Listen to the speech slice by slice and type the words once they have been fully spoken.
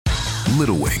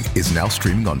Little Wing is now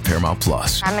streaming on Paramount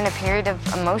Plus. I'm in a period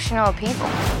of emotional upheaval.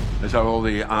 Is that all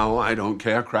the I don't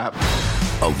care crap?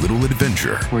 A little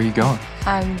adventure. Where are you going?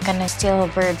 I'm gonna steal a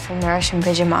bird from the Russian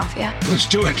pigeon mafia. Let's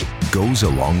do it. Goes a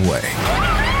long way.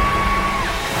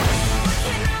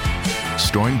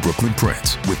 Starring Brooklyn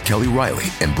Prince with Kelly Riley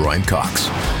and Brian Cox.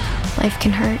 Life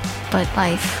can hurt, but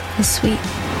life is sweet.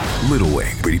 Little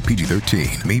Wing, rated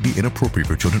PG-13, may be inappropriate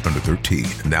for children under 13.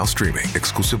 Now streaming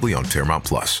exclusively on Paramount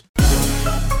Plus.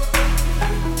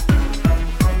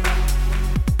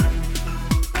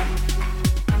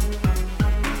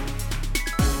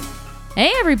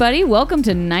 Hey everybody, welcome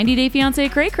to 90 Day Fiancé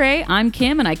Cray Cray. I'm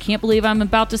Kim, and I can't believe I'm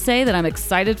about to say that I'm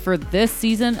excited for this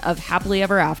season of Happily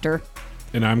Ever After.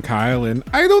 And I'm Kyle, and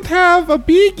I don't have a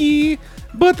biggie,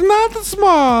 but not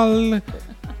small.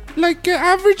 Like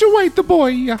average white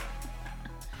boy.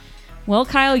 Well,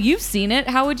 Kyle, you've seen it.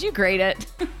 How would you grade it?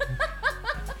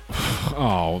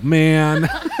 Oh, man.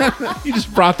 You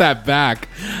just brought that back.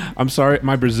 I'm sorry.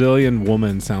 My Brazilian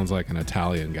woman sounds like an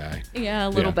Italian guy. Yeah, a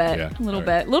little bit. Yeah. A little All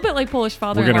bit. right. A little bit like Polish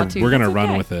father-in-law, too. We're gonna That's run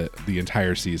okay. with it the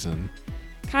entire season.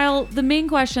 Kyle, the main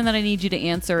question that I need you to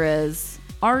answer is,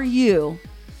 are you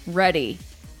ready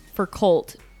for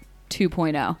Colt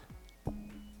 2.0?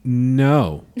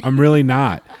 No, I'm really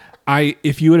not.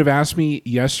 If you would have asked me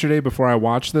yesterday before I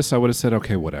watched this, I would have said,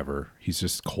 okay, whatever. He's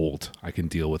just Colt. I can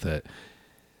deal with it.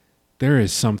 There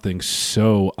is something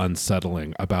so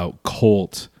unsettling about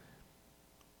Colt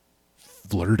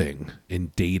flirting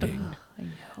and dating. I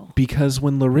know. Because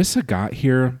when Larissa got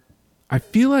here, I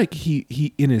feel like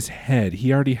he in his head,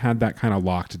 he already had that kind of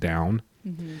locked down.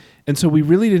 Mm-hmm. And so we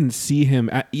really didn't see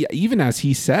him, even as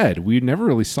he said, we never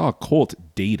really saw Colt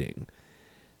dating.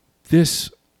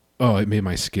 It made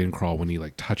my skin crawl when he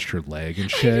like touched her leg and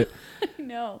shit.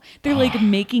 No, they're like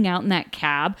making out in that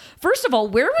cab. First of all,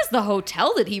 where was the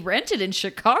hotel that he rented in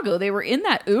Chicago? They were in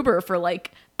that Uber for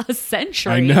like a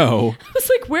century. I know. I was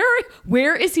like,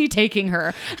 where is he taking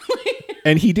her?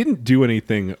 And he didn't do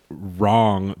anything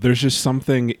wrong. There's just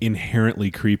something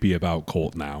inherently creepy about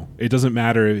Colt now. It doesn't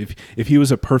matter if he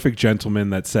was a perfect gentleman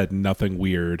that said nothing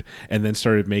weird and then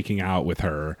started making out with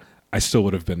her, I still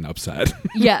would have been upset.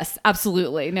 Yes,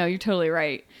 absolutely. No, you're totally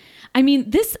right. I mean,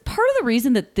 this part of the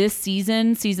reason that this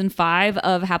season 5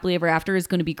 of Happily Ever After is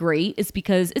going to be great is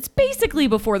because it's basically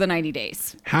before the 90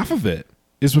 days. Half of it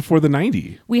is before the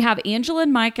 90. We have Angela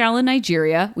and Michael in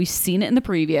Nigeria. We've seen it in the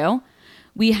preview.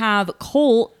 We have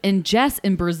Colt and Jess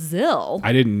in Brazil.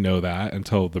 I didn't know that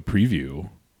until the preview.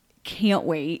 Can't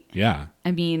wait. Yeah.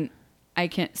 I mean, I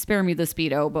can't spare me the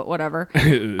Speedo, but whatever.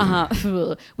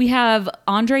 We have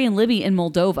Andre and Libby in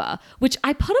Moldova, which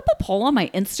I put up a poll on my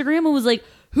Instagram and was like,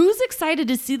 who's excited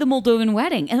to see the Moldovan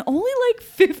wedding? And only like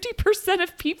 50%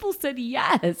 of people said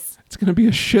yes. It's going to be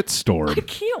a shitstorm. I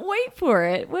can't wait for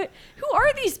it. Who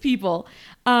are these people?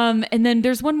 And then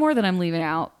there's one more that I'm leaving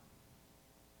out.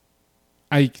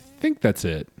 I think that's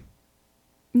it.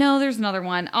 No, there's another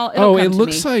one. It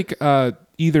looks like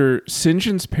either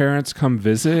Sinjin's parents come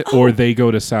visit or they go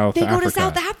to South Africa. They go to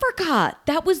South Africa.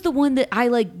 That was the one that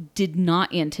I did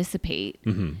not anticipate.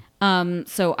 Mm-hmm.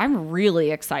 So I'm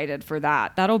really excited for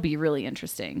that. That'll be really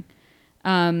interesting.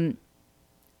 This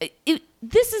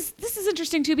is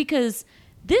interesting too because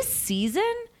this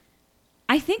season,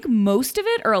 I think most of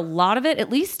it or a lot of it, at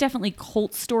least definitely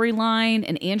Colt's storyline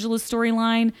and Angela's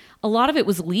storyline, a lot of it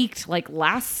was leaked like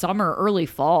last summer, early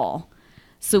fall.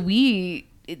 So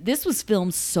this was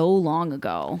filmed so long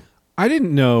ago. I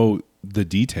didn't know the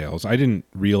details. I didn't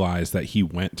realize that he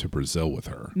went to Brazil with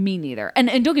her. Me neither. And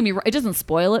don't get me wrong, it doesn't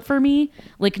spoil it for me.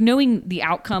 Like knowing the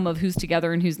outcome of who's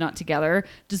together and who's not together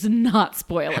does not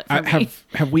spoil it for me.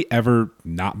 Have we ever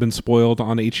not been spoiled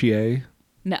on HEA?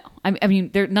 No. I mean,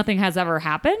 nothing has ever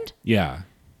happened. Yeah.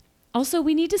 Also,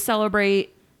 we need to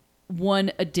celebrate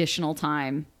one additional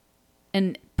time,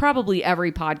 and probably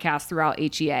every podcast throughout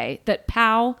HEA, that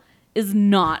Pow is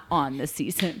not on this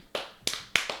season.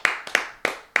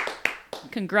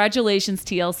 Congratulations,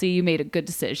 TLC. You made a good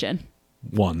decision.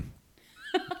 One.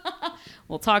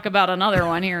 We'll talk about another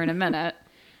one here in a minute.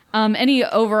 Any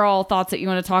overall thoughts that you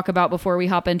want to talk about before we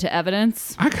hop into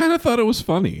evidence? I kind of thought it was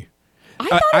funny. I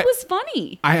thought it was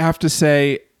funny. I have to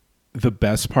say the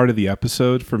best part of the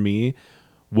episode for me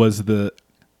was the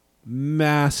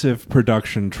massive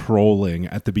production trolling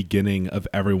at the beginning of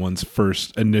everyone's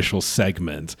first initial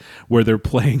segment where they're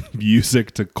playing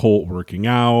music to Colt working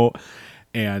out,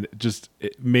 and just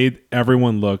it made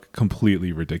everyone look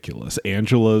completely ridiculous.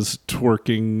 Angela's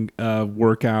twerking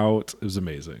workout, it was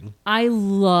amazing. I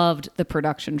loved the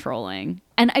production trolling.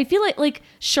 And I feel like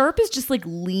Sharp is just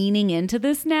leaning into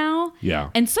this now.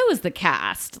 Yeah. And so is the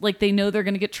cast. They know they're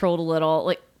going to get trolled a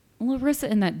little.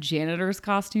 Larissa in that janitor's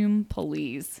costume,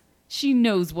 please. She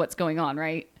knows what's going on,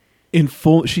 right?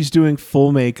 She's doing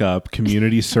full makeup,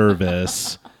 community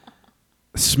service,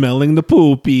 smelling the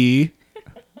poopy.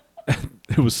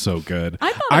 It was so good.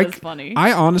 I thought it was funny.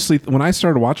 I honestly, when I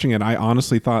started watching it, I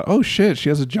honestly thought, oh shit, she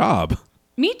has a job.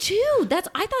 Me too.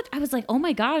 I was like, oh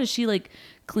my God, is she like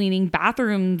cleaning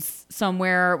bathrooms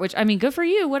somewhere? Which, I mean, good for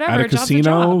you, whatever. At a job's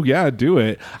casino, job. yeah, do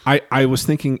it. I was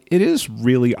thinking, it is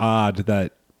really odd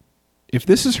that if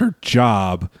this is her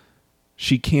job,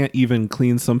 she can't even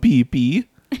clean some pee-pee.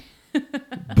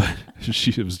 But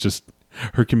it was just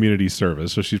her community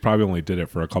service, so she probably only did it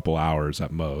for a couple hours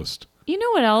at most. You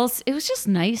know what else? It was just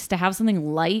nice to have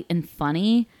something light and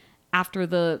funny after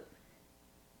the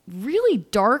really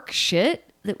dark shit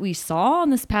that we saw in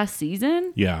this past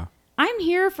season. Yeah. I'm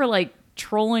here for like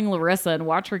trolling Larissa and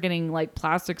watch her getting like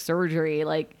plastic surgery.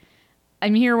 Like,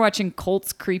 I'm here watching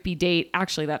Colt's creepy date.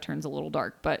 Actually, that turns a little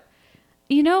dark, but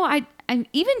you know, I'm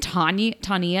even Tania,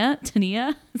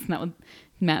 isn't that what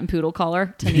Matt and Poodle call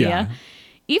her? Tania. Yeah.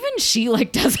 Even she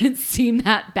like doesn't seem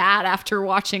that bad after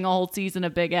watching a whole season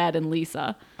of Big Ed and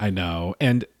Lisa. I know.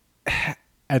 And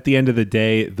at the end of the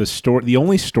day, the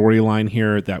only storyline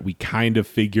here that we kind of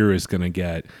figure is going to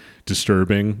get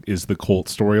disturbing is the Colt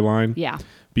storyline. Yeah.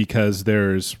 Because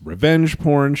there's revenge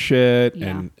porn shit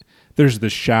and there's the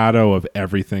shadow of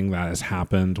everything that has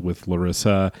happened with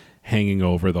Larissa hanging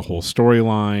over the whole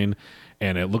storyline.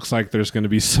 And it looks like there's going to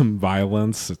be some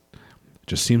violence. It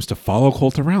just seems to follow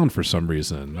Colt around for some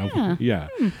reason. Yeah.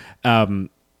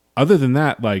 Other than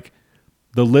that, like,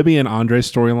 the Libby and Andre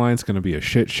storyline is going to be a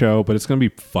shit show, but it's going to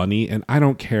be funny, and I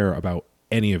don't care about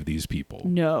any of these people.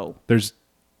 No. There's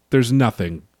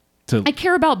nothing to I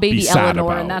care about baby be sad Eleanor,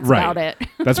 about. and that's Right. about it.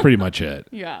 That's pretty much it.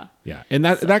 Yeah. Yeah. And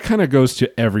that kind of goes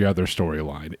to every other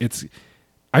storyline.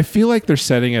 I feel like they're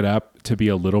setting it up to be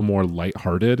a little more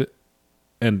lighthearted,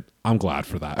 and I'm glad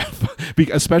for that.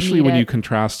 Especially when you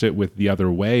contrast it with The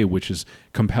Other Way, which is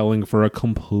compelling for a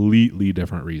completely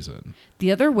different reason.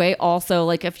 The Other Way also,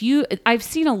 like, I've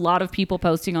seen a lot of people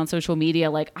posting on social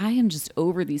media, like, I am just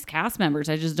over these cast members.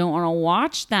 I just don't want to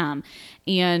watch them.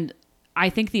 And I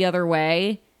think The Other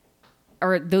Way,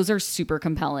 those are super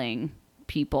compelling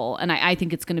people. And I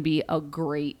think it's going to be a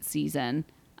great season.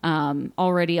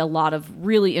 Already a lot of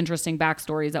really interesting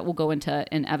backstories that we'll go into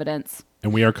in evidence.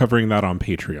 And we are covering that on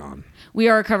Patreon.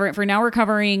 We're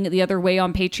covering The Other Way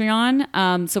on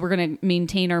Patreon. So we're going to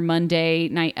maintain our Monday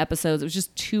night episodes. It was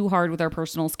just too hard with our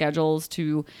personal schedules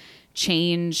to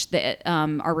change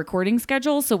our recording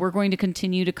schedule. So we're going to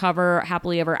continue to cover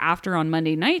Happily Ever After on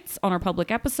Monday nights on our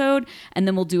public episode. And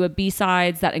then we'll do a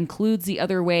B-sides that includes The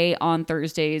Other Way on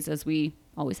Thursdays, as we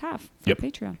always have for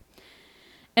Patreon.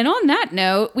 And on that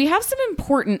note, we have some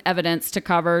important evidence to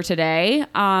cover today.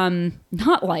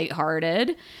 Not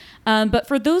lighthearted, but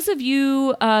for those of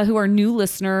you who are new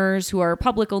listeners, who are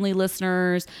public-only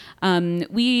listeners,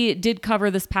 we did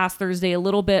cover this past Thursday a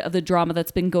little bit of the drama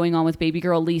that's been going on with baby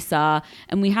girl Lisa,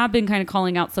 and we have been kind of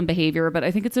calling out some behavior, but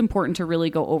I think it's important to really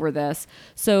go over this.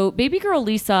 So baby girl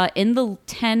Lisa, in the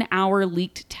 10-hour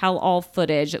leaked tell-all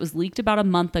footage that was leaked about a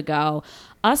month ago,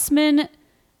 Usman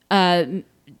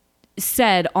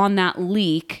said on that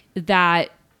leak that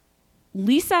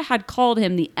Lisa had called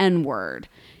him the N-word,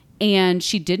 and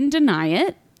she didn't deny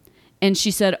it. And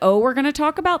she said, oh, we're going to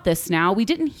talk about this now. We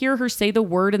didn't hear her say the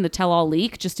word in the tell-all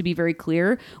leak, just to be very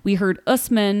clear. We heard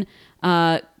Usman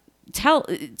tell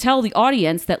the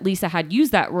audience that Lisa had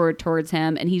used that word towards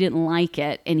him, and he didn't like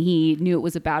it, and he knew it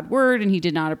was a bad word, and he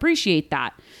did not appreciate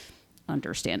that.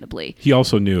 Understandably. He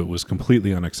also knew it was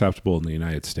completely unacceptable in the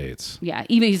United States. Yeah.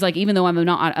 Even though I'm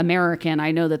not American,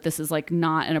 I know that this is like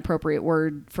not an appropriate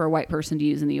word for a white person to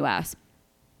use in the US.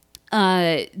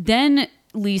 Then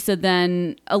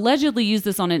Lisa allegedly used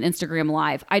this on an Instagram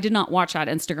Live. I did not watch that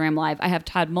Instagram Live. I have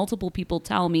had multiple people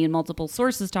tell me and multiple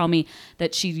sources tell me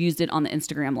that she used it on the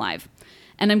Instagram Live.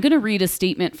 And I'm going to read a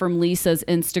statement from Lisa's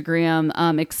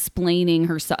Instagram explaining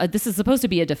herself. This is supposed to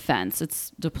be a defense.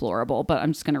 It's deplorable, but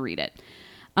I'm just going to read it.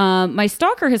 My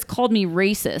stalker has called me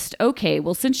racist. Okay,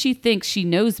 well, since she thinks she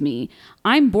knows me,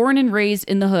 I'm born and raised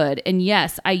in the hood. And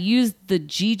yes, I used the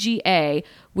GGA,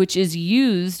 which is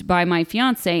used by my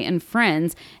fiance and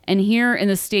friends. And here in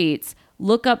the States,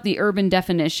 look up the urban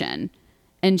definition.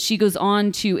 And she goes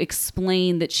on to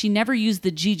explain that she never used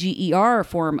the GGER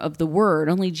form of the word,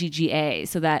 only GGA,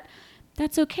 so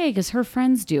that's okay because her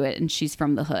friends do it and she's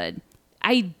from the hood.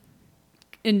 And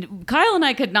Kyle and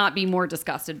I could not be more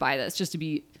disgusted by this, just to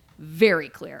be very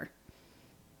clear.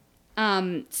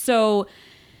 So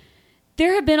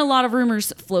There have been a lot of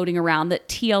rumors floating around that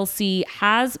TLC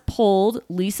has pulled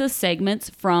Lisa's segments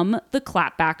from the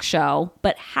Clapback Show,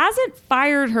 but hasn't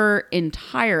fired her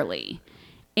entirely.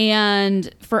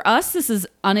 And for us, this is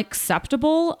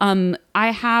unacceptable.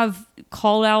 I have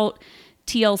called out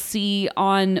TLC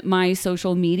on my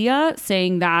social media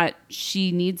saying that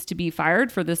she needs to be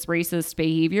fired for this racist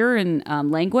behavior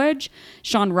and language.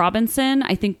 Sean Robinson,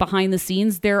 I think behind the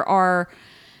scenes, there are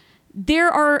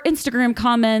Instagram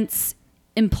comments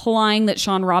implying that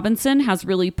Sean Robinson has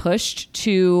really pushed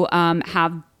to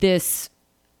have this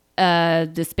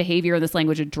behavior, this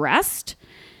language addressed.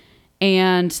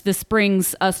 And this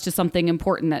brings us to something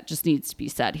important that just needs to be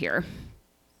said here.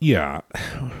 Yeah.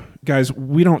 Guys,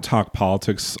 we don't talk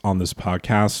politics on this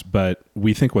podcast, but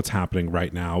we think what's happening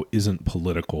right now isn't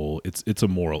political. It's a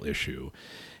moral issue.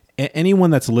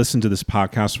 Anyone that's listened to this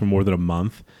podcast for more than a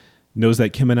month knows that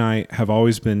Kim and I have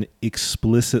always been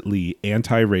explicitly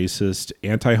anti-racist,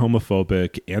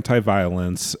 anti-homophobic,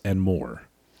 anti-violence, and more.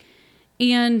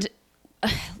 And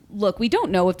look, we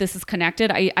don't know if this is connected.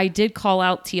 I did call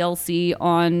out TLC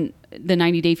on the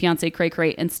 90 Day Fiance Cray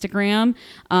Cray Instagram,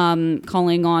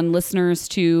 calling on listeners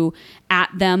to at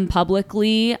them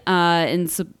publicly and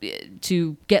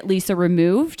to get Lisa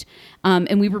removed.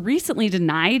 And we were recently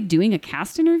denied doing a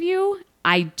cast interview.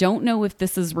 I don't know if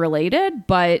this is related,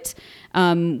 but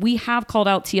we have called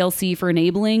out TLC for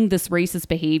enabling this racist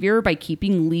behavior by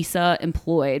keeping Lisa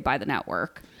employed by the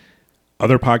network.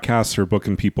 Other podcasts are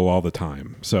booking people all the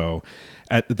time. So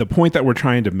at the point that we're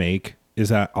trying to make is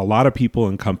that a lot of people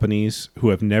and companies who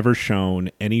have never shown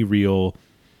any real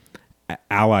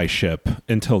allyship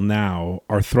until now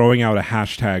are throwing out a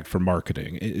hashtag for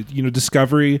marketing.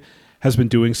 Discovery has been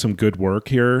doing some good work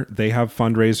here. They have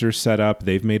fundraisers set up.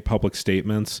 They've made public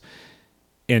statements.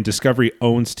 And Discovery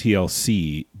owns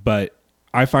TLC. But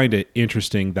I find it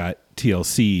interesting that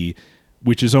TLC,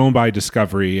 which is owned by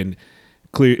Discovery and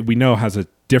we know has a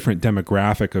different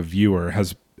demographic of viewer,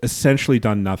 has essentially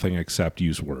done nothing except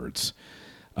use words.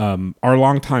 Our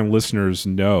longtime listeners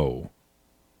know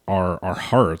our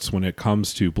hearts when it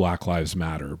comes to Black Lives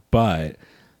Matter. But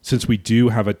since we do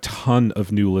have a ton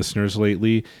of new listeners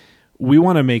lately, we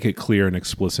want to make it clear and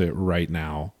explicit right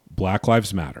now. Black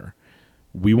Lives Matter.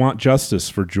 We want justice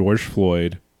for George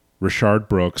Floyd, Rayshard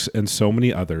Brooks, and so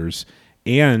many others.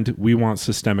 And we want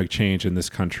systemic change in this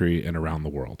country and around the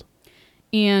world.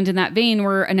 And in that vein,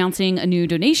 we're announcing a new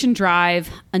donation drive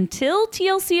until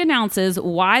TLC announces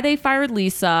why they fired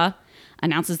Lisa,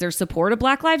 announces their support of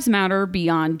Black Lives Matter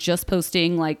beyond just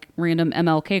posting like random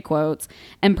MLK quotes,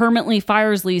 and permanently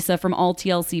fires Lisa from all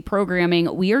TLC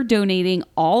programming. We are donating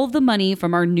all of the money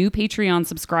from our new Patreon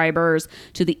subscribers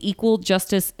to the Equal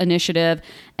Justice Initiative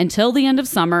until the end of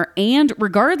summer. And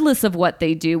regardless of what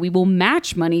they do, we will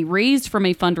match money raised from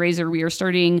a fundraiser we are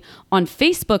starting on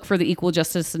Facebook for the Equal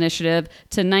Justice Initiative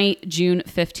tonight, June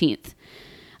 15th.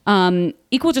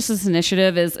 Equal Justice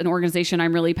Initiative is an organization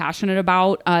I'm really passionate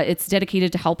about. It's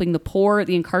dedicated to helping the poor,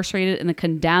 the incarcerated, and the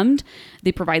condemned.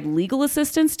 They provide legal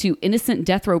assistance to innocent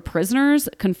death row prisoners,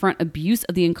 confront abuse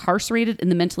of the incarcerated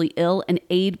and the mentally ill, and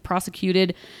aid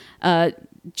prosecuted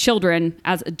children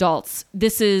as adults.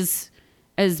 This is,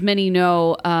 as many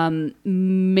know,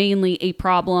 mainly a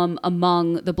problem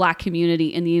among the Black community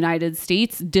in the United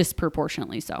States,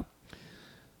 disproportionately so.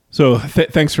 So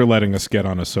thanks for letting us get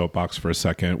on a soapbox for a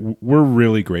second. We're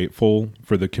really grateful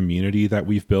for the community that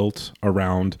we've built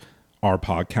around our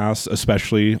podcast,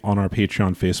 especially on our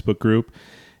Patreon Facebook group.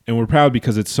 And we're proud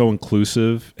because it's so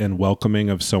inclusive and welcoming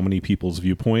of so many people's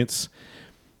viewpoints,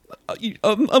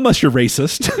 unless you're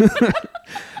racist.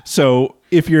 So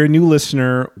if you're a new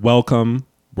listener, welcome.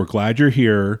 We're glad you're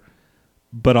here.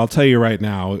 But I'll tell you right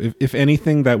now, if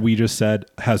anything that we just said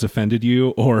has offended you,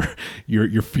 or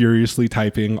you're furiously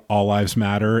typing "All Lives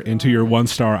Matter" into your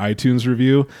 1-star iTunes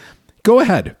review, go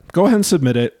ahead and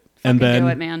submit it, and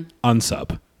then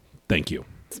unsub. Thank you.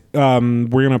 We're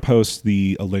gonna post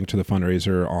a link to the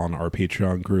fundraiser on our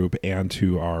Patreon group and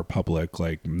to our public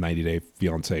 90 Day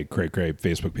Fiance Cray Cray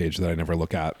Facebook page that I never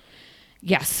look at.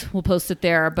 Yes, we'll post it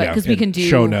there, but because we can do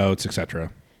show notes,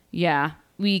 etc. Yeah.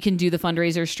 We can do the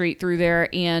fundraiser straight through there.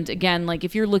 And again,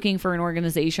 if you're looking for an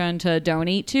organization to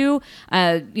donate to,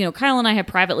 Kyle and I have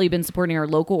privately been supporting our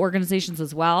local organizations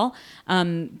as well.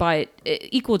 But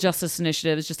Equal Justice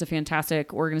Initiative is just a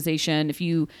fantastic organization. If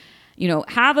you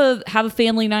have a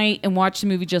family night and watch the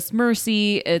movie Just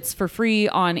Mercy, it's for free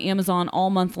on Amazon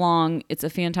all month long. It's a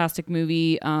fantastic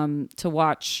movie to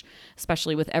watch,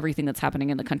 especially with everything that's happening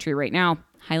in the country right now.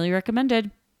 Highly recommended.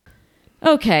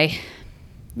 Okay.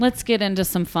 Let's get into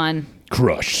some fun.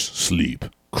 Crush, sleep.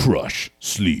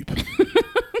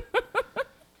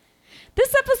 This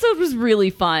This episode was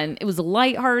really fun. It was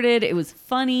lighthearted. It was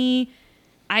funny.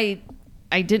 I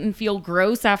didn't feel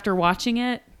gross after watching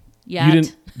it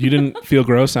yet. You didn't feel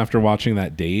gross after watching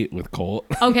that date with Colt?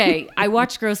 Okay, I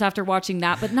watched gross after watching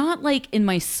that, but not like in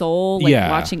my soul, like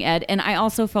watching Ed. And I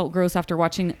also felt gross after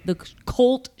watching the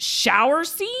Colt shower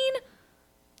scene.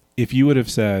 If you would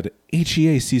have said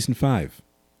HEA season 5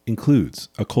 includes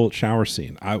a Colt shower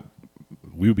scene, I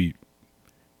would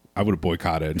have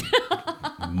boycotted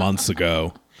months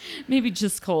ago. Maybe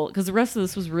just Colt, because the rest of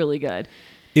this was really good.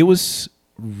 It was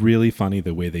really funny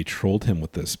the way they trolled him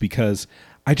with this, because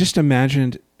I just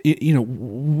imagined,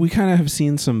 we kind of have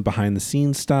seen some behind the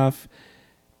scenes stuff,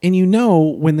 and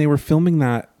when they were filming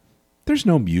that, there's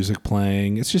no music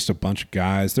playing. It's just a bunch of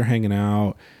guys. They're hanging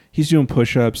out. He's doing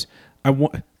push-ups.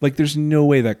 There's no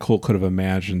way that Colt could have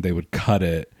imagined they would cut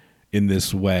it in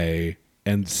this way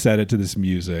and set it to this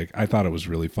music. I thought it was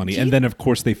really funny. And then, of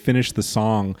course, they finished the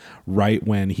song right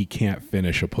when he can't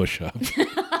finish a push-up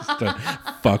to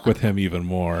fuck with him even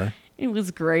more. It was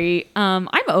great. I'm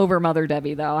over Mother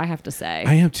Debbie, though, I have to say.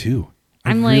 I am, too.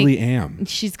 I really am.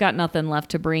 She's got nothing left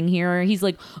to bring here. He's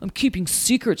like, I'm keeping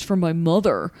secrets from my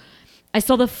mother. I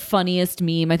saw the funniest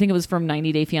meme. I think it was from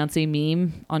 90 Day Fiancé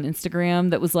meme on Instagram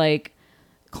that was like,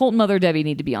 Colt and Mother Debbie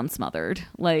need to be unsmothered.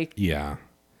 Yeah.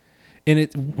 And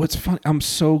what's fun, I'm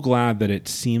so glad that it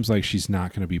seems like she's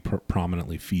not going to be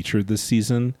prominently featured this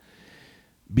season,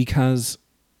 because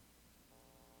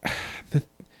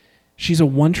she's a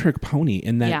one-trick pony,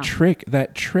 and that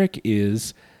trick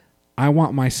is, I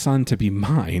want my son to be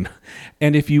mine.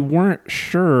 And if you weren't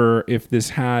sure if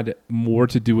this had more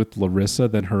to do with Larissa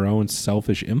than her own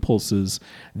selfish impulses,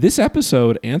 this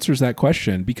episode answers that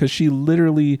question, because she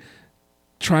literally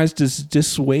tries to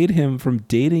dissuade him from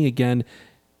dating again.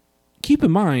 Keep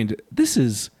in mind,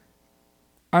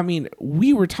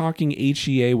 we were talking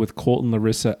HEA with Colt and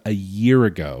Larissa a year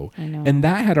ago, and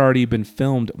that had already been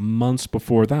filmed months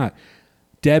before that.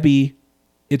 Debbie,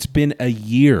 it's been a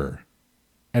year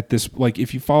at this,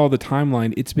 if you follow the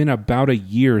timeline, it's been about a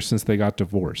year since they got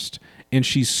divorced, and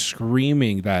she's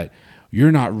screaming that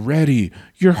you're not ready.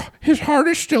 His heart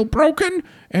is still broken,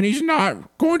 and he's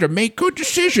not going to make good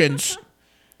decisions.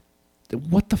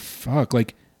 What the fuck?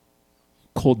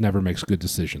 Colt never makes good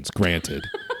decisions, granted.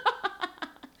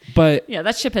 But yeah,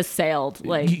 that ship has sailed.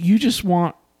 You just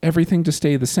want everything to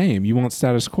stay the same. You want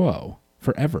status quo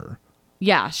forever.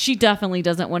 Yeah, she definitely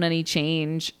doesn't want any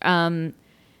change. I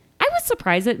was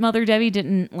surprised that Mother Debbie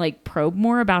didn't probe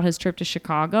more about his trip to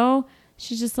Chicago.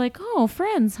 She's just like, oh,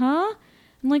 friends, huh?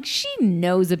 I'm like, she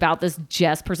knows about this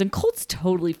Jess person. Colt's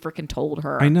totally freaking told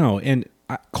her. I know. And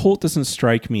Colt doesn't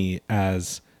strike me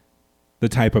as the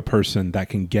type of person that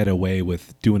can get away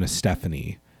with doing a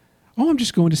Stephanie. Oh, I'm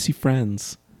just going to see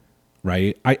friends.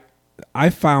 Right? I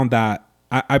found that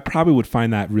I probably would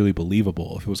find that really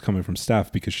believable if it was coming from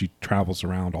Steph, because she travels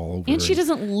around all over. And she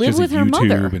doesn't live with her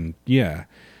mother. And yeah.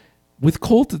 With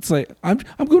Colt, it's like, I'm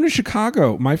going to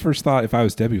Chicago. My first thought, if I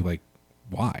was Debbie,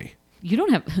 why? You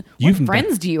don't have... What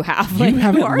friends do you have?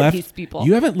 Who are these people?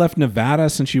 You haven't left Nevada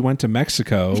since you went to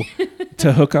Mexico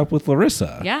to hook up with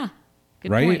Larissa. Yeah.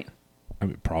 Good right? point. I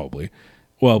mean, probably.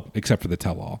 Well, except for the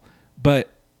tell-all. But,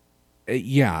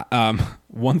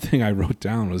 one thing I wrote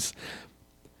down was,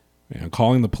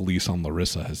 calling the police on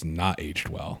Larissa has not aged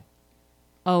well.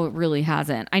 Oh, it really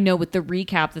hasn't. I know with the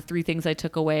recap, the 3 things I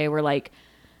took away were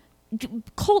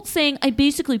Colt saying, I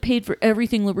basically paid for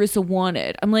everything Larissa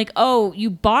wanted. I'm like, oh, you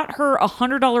bought her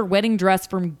 $100 wedding dress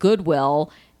from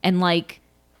Goodwill and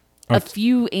a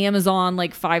few Amazon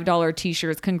 $5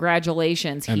 t-shirts.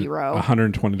 Congratulations, and hero.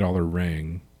 $120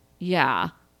 ring. Yeah.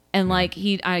 And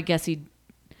I guess he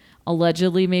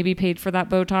allegedly maybe paid for that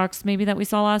Botox maybe that we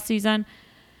saw last season.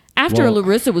 After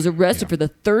Larissa was arrested for the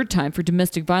 3rd time for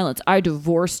domestic violence, I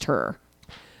divorced her.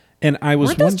 And I was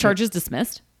Weren't those charges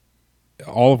dismissed?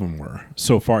 All of them were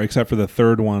so far, except for the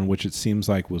 3rd one, which it seems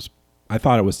like I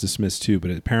thought it was dismissed too,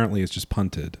 but apparently it's just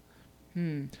punted.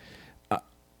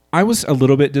 I was a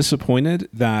little bit disappointed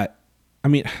that,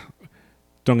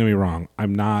 don't get me wrong,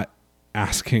 I'm not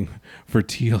asking for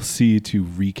TLC to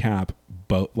recap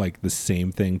both the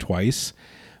same thing twice,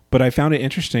 but I found it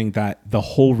interesting that the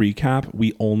whole recap,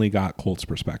 we only got Colt's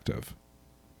perspective.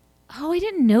 Oh, I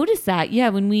didn't notice that. Yeah,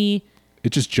 it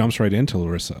just jumps right into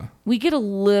Larissa. We get a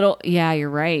little... Yeah, you're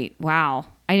right. Wow.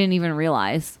 I didn't even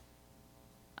realize.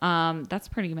 That's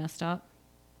pretty messed up.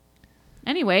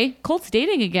 Anyway, Colt's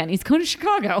dating again. He's going to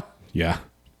Chicago. Yeah.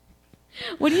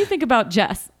 What do you think about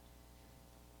Jess?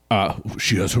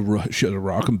 She has a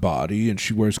rockin' body, and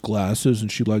she wears glasses,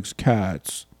 and she likes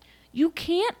cats. You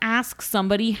can't ask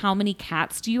somebody how many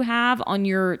cats do you have on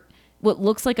your what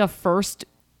looks like a first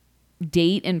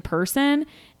date in person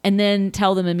and then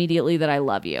tell them immediately that I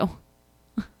love you.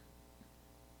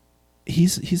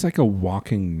 He's like a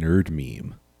walking nerd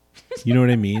meme. You know what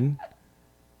I mean?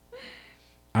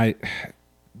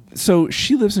 So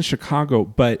she lives in Chicago,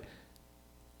 but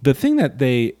the thing that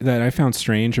I found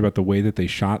strange about the way that they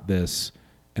shot this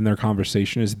and their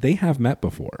conversation is they have met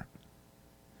before.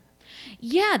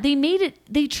 Yeah,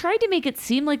 they tried to make it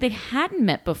seem like they hadn't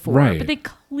met before, right. But they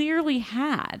clearly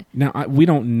had. Now, we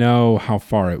don't know how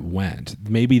far it went.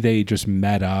 Maybe they just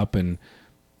met up and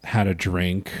had a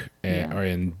drink,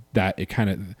 and that it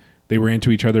kind of, they were into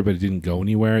each other, but it didn't go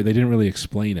anywhere. They didn't really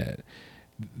explain it.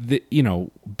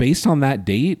 Based on that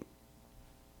date,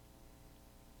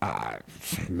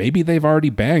 maybe they've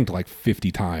already banged like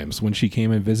 50 times when she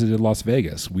came and visited Las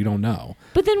Vegas. We don't know.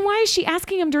 But then why is she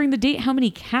asking him during the date, how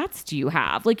many cats do you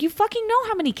have? Like, you fucking know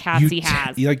how many cats he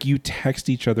has. You text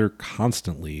each other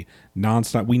constantly,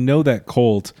 nonstop. We know that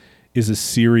Colt is a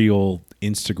serial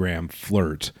Instagram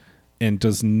flirt and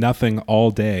does nothing all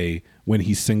day when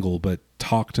he's single but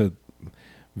talk to...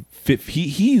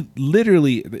 He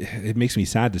literally... It makes me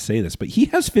sad to say this, but he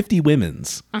has 50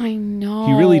 women's. I know.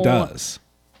 He really does.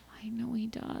 I know he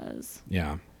does.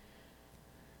 Yeah.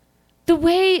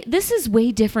 This is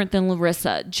way different than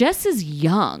Larissa. Jess is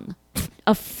young,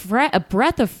 a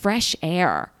breath of fresh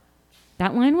air.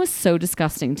 That line was so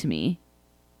disgusting to me.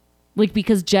 Like,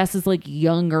 because Jess is like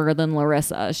younger than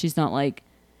Larissa. She's not like,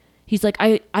 he's like,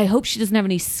 I hope she doesn't have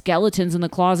any skeletons in the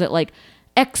closet, like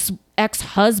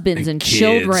ex-husbands and kids.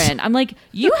 Children. I'm like,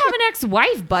 you have an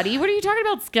ex-wife, buddy. What are you talking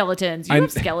about skeletons? You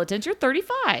have skeletons. You're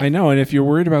 35. I know. And if you're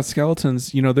worried about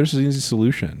skeletons, there's an easy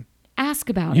solution. Ask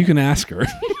about it. You can ask her.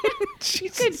 You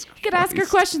could ask her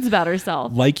questions about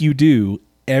herself. Like you do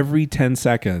every 10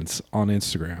 seconds on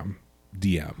Instagram.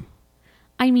 DM.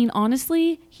 I mean,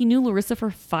 honestly, he knew Larissa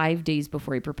for 5 days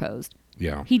before he proposed.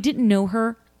 Yeah. He didn't know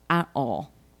her at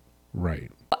all.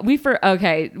 Right.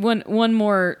 One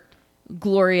more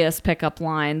glorious pickup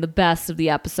line, the best of the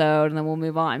episode, and then we'll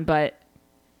move on. But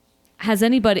have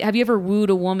you ever wooed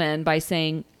a woman by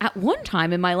saying, at one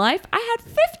time in my life, I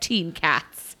had 15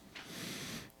 cats?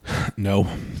 No.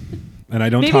 And I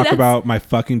don't talk about my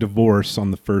fucking divorce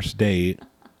on the first date.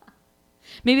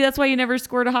 Maybe that's why you never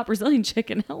scored a hot Brazilian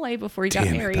chick in LA before you got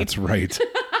married. That's right.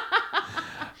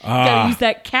 Gotta use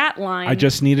that cat line. I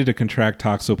just needed to contract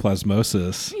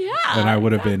toxoplasmosis. Yeah. And I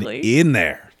would have been in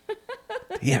there.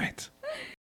 Damn it.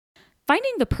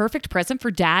 Finding the perfect present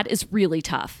for dad is really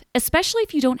tough, especially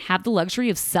if you don't have the luxury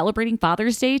of celebrating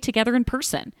Father's Day together in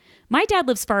person. My dad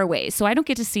lives far away, so I don't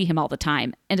get to see him all the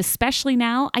time, and especially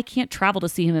now, I can't travel to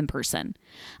see him in person.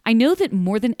 I know that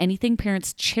more than anything,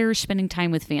 parents cherish spending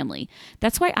time with family.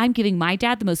 That's why I'm giving my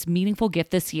dad the most meaningful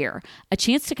gift this year, a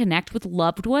chance to connect with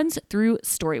loved ones through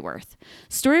Storyworth.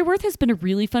 Storyworth has been a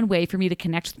really fun way for me to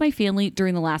connect with my family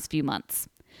during the last few months.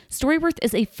 Storyworth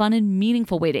is a fun and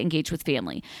meaningful way to engage with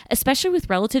family, especially with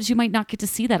relatives you might not get to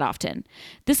see that often.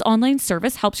 This online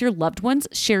service helps your loved ones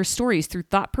share stories through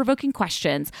thought-provoking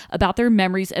questions about their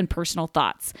memories and personal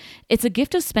thoughts. It's a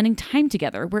gift of spending time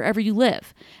together wherever you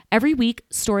live. Every week,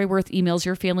 Storyworth emails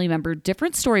your family member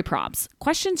different story prompts,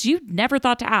 questions you'd never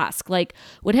thought to ask, like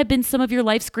what have been some of your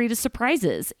life's greatest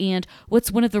surprises and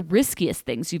what's one of the riskiest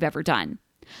things you've ever done.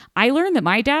 I learned that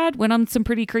my dad went on some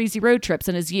pretty crazy road trips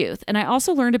in his youth, and I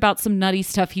also learned about some nutty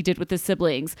stuff he did with his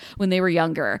siblings when they were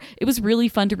younger. It was really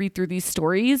fun to read through these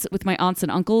stories with my aunts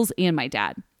and uncles and my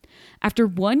dad. After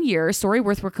 1 year,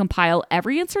 Storyworth will compile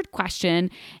every answered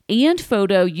question and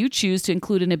photo you choose to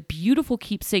include in a beautiful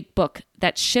keepsake book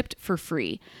that's shipped for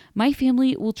free. My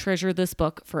family will treasure this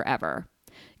book forever.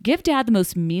 Give dad the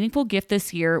most meaningful gift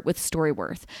this year with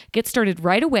Storyworth. Get started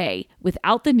right away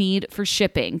without the need for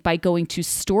shipping by going to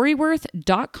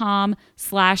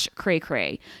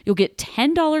storyworth.com/cray-cray. You'll get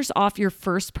 $10 off your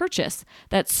first purchase.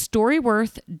 That's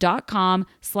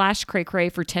storyworth.com/cray-cray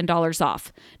for $10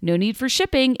 off. No need for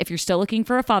shipping if you're still looking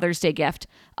for a Father's Day gift.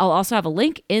 I'll also have a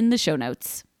link in the show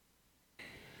notes.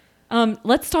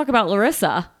 Let's talk about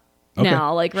Larissa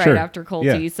now, right after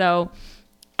Colty. Yeah. So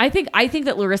I think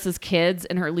that Larissa's kids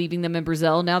and her leaving them in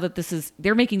Brazil, now that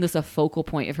they're making this a focal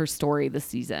point of her story this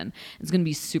season, it's going to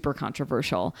be super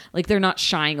controversial. Like, they're not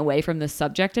shying away from this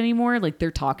subject anymore. Like,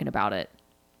 they're talking about it.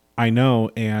 I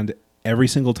know. And every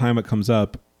single time it comes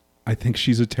up, I think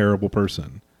she's a terrible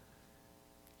person.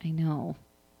 I know.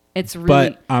 It's really...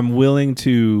 But I'm willing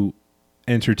to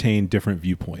entertain different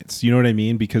viewpoints. You know what I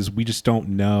mean? Because we just don't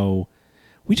know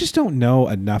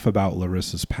enough about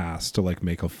Larissa's past to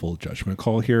make a full judgment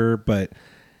call here, but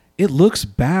it looks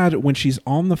bad when she's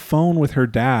on the phone with her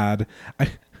dad.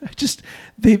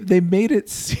 They made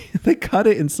it. They cut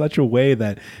it in such a way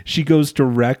that she goes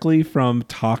directly from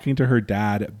talking to her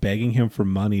dad, begging him for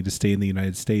money to stay in the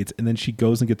United States, and then she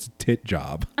goes and gets a tit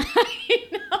job. I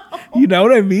know. You know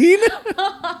what I mean?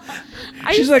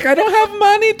 She's like, I don't have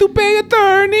money to pay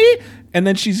attorney, and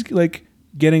then she's like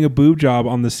getting a boob job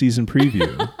on the season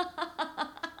preview.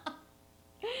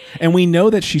 And we know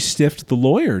that she stiffed the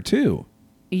lawyer too.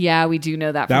 Yeah, we do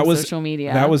know that from social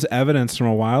media. That was evidence from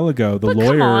a while ago. The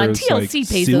lawyer come on, is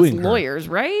TLC pays those lawyers,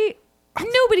 right?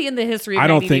 Nobody in the history of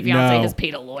 90 Day Fiancé has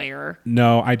paid a lawyer.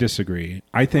 No, I disagree.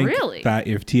 I think that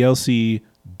if TLC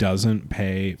doesn't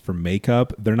pay for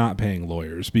makeup, they're not paying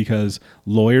lawyers, because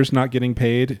lawyers not getting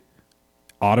paid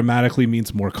automatically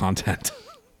means more content.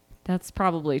 That's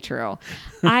probably true.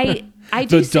 I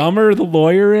do the dumber the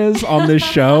lawyer is on this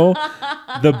show,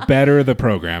 the better the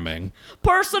programming.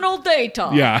 Personal data.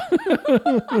 Yeah.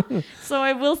 So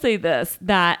I will say this,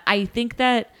 that I think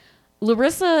that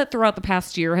Larissa throughout the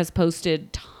past year has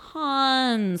posted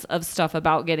tons of stuff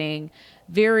about getting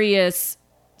various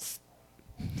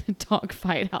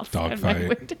dogfight outside my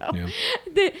window.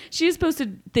 Yeah. She has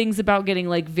posted things about getting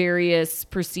like various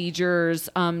procedures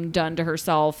done to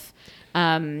herself.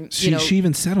 She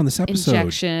even said on this episode,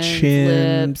 injections,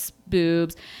 lips,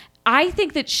 boobs. I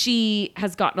think that she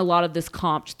has gotten a lot of this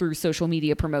comped through social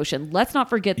media promotion. Let's not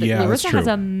forget that Larissa has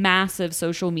a massive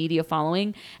social media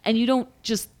following, and you don't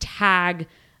just tag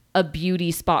a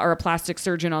beauty spot or a plastic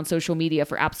surgeon on social media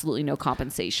for absolutely no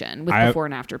compensation with before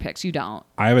and after pics. You don't.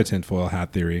 I have a tinfoil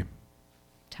hat theory.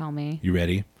 Tell me. You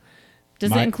ready?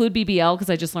 Does it include BBL? Because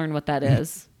I just learned what that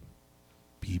is.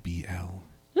 BBL.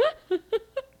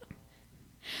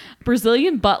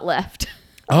 Brazilian butt lift.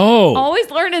 Oh. Always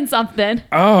learning something.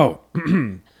 Oh.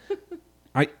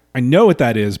 I know what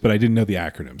that is, but I didn't know the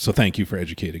acronym. So thank you for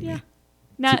educating me.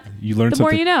 Now, you learned the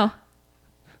something. more you know.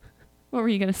 What were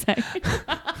you going to say?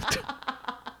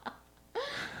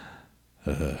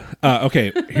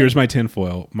 Okay, here's my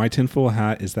tinfoil. My tinfoil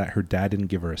hat is that her dad didn't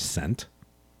give her a cent,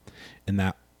 and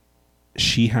that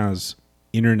she has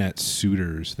internet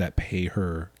suitors that pay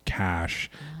her cash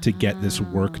to get this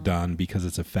work done because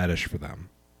it's a fetish for them.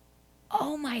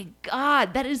 Oh my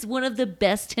God, that is one of the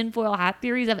best tinfoil hat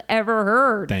theories I've ever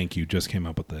heard. Thank you, just came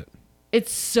up with it.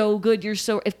 It's so good.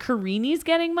 If Karini's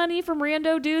getting money from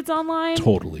rando dudes online,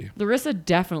 totally. Larissa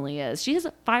definitely is. She has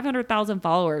 500,000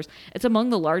 followers. It's among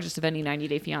the largest of any 90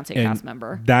 Day Fiancé cast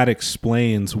member. That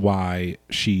explains why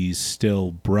she's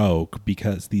still broke,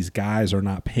 because these guys are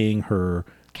not paying her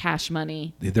cash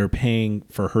money. They're paying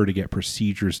for her to get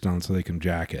procedures done so they can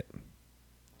jack it.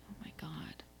 Oh my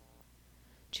God.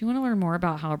 Do you want to learn more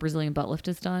about how a Brazilian butt lift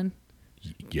is done?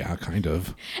 Yeah, kind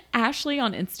of. Ashley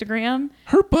on Instagram,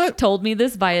 her butt told me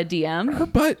this via DM. Her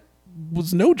butt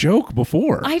was no joke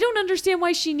before. I don't understand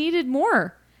why she needed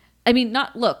more. I mean,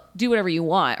 do whatever you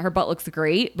want. Her butt looks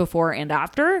great before and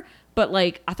after, but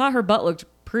like I thought her butt looked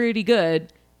pretty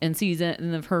good in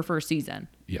her first season.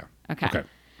 Yeah. Okay.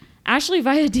 Ashley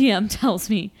via DM tells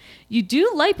me, you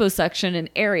do liposuction in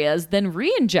areas, then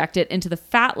re-inject it into the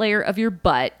fat layer of your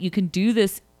butt. You can do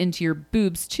this into your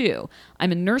boobs too.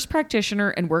 I'm a nurse practitioner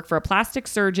and work for a plastic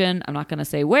surgeon. I'm not going to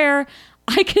say where.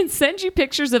 I can send you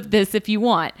pictures of this if you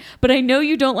want, but I know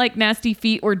you don't like nasty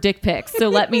feet or dick pics, so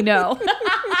let me know.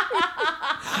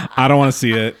 I don't want to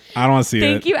see it.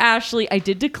 Thank you, Ashley. I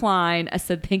did decline. I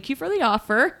said, thank you for the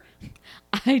offer.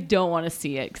 I don't want to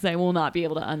see it because I will not be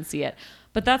able to unsee it.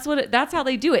 But that's how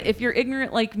they do it. If you're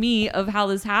ignorant like me of how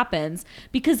this happens,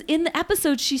 because in the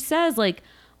episode she says like,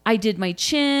 I did my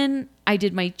chin, I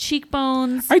did my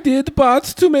cheekbones, I did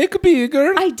butts to make it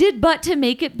bigger. I did butt to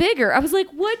make it bigger. I was like,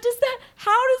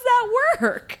 how does that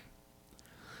work?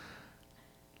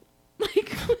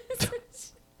 Like,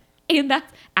 and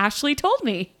that's Ashley told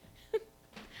me.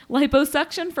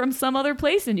 Liposuction from some other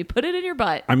place and you put it in your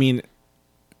butt. I mean,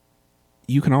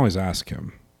 you can always ask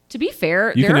him. To be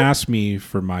fair, you can ask me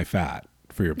for my fat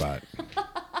for your butt.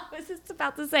 I was just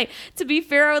about to say, to be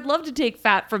fair, I would love to take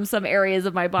fat from some areas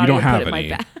of my body and put it in my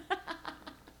back.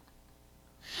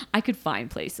 I could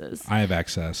find places. I have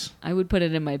excess. I would put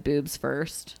it in my boobs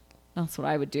first. That's what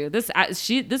I would do. This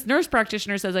nurse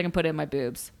practitioner says I can put it in my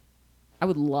boobs. I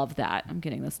would love that. I'm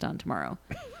getting this done tomorrow.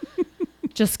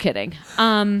 Just kidding.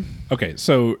 Okay,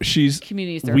 so she's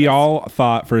community service. We all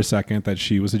thought for a second that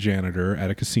she was a janitor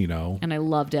at a casino, and I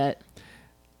loved it.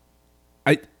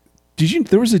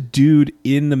 There was a dude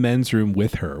in the men's room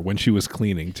with her when she was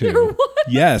cleaning too. There was?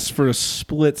 Yes, for a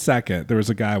split second, there was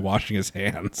a guy washing his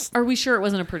hands. Are we sure it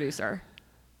wasn't a producer?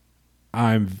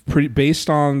 I'm pretty based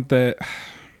on the.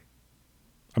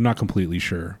 I'm not completely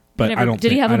sure. But I don't.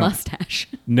 Did he have I a don't- mustache?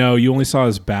 No, you only saw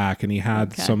his back, and he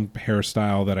had Okay. some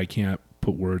hairstyle that I can't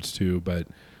put words to. But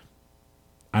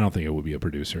I don't think it would be a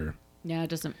producer. Yeah, it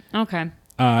doesn't. Okay.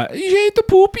 You hate the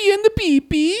poopy and the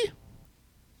pee-pee.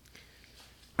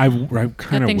 I I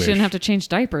kind of think wish. she didn't have to change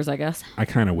diapers, I guess. I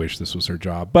kind of wish this was her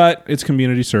job, but it's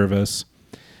community service.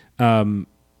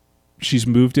 She's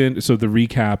moved in. So the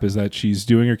recap is that she's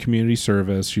doing her community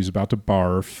service. She's about to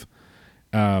barf.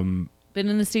 Been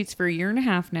in the States for a year and a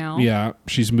half now. Yeah,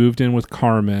 she's moved in with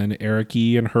Carmen. Eric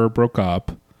E. and her broke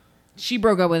up. She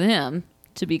broke up with him,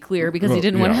 to be clear, because he Well,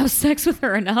 didn't want to yeah. have sex with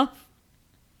her enough.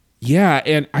 Yeah,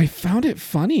 and I found it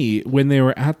funny when they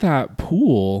were at that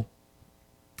pool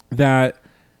that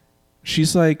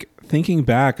she's like thinking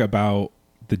back about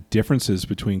the differences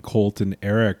between Colt and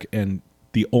Eric, and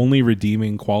the only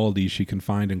redeeming quality she can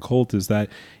find in Colt is that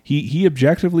he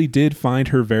objectively did find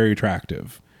her very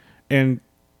attractive. And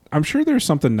I'm sure there's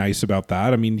something nice about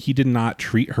that. I mean, he did not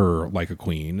treat her like a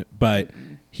queen, but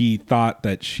he thought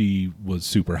that she was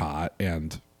super hot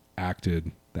and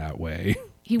acted that way.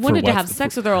 He For wanted to what- have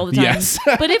sex with her all the time. Yes.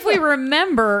 But if we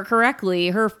remember correctly,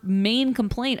 her main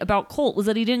complaint about Colt was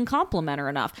that he didn't compliment her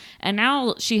enough. And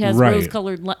now she has Right.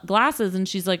 rose-colored glasses, and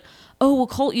she's like, oh, well,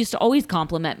 Colt used to always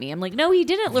compliment me. I'm like, no, he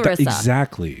didn't, Larissa.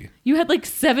 Exactly. You had like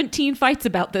 17 fights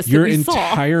about this Your that we saw.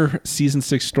 entire season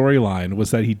 6 storyline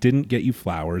was that he didn't get you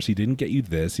flowers, he didn't get you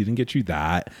this, he didn't get you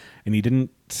that, and he didn't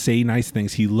say nice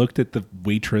things. He looked at the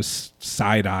waitress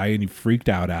side eye and he freaked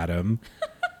out at him.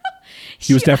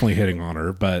 He was definitely hitting on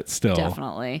her, but still.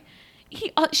 Definitely.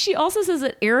 She also says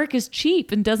that Eric is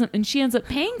cheap and she ends up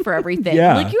paying for everything.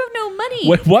 Yeah. Like, you have no money.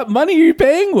 What money are you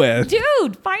paying with?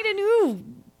 Dude, find a new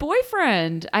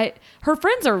boyfriend. Her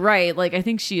friends are right. Like, I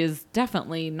think she is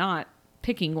definitely not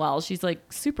picking well. She's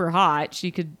like super hot.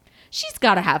 She's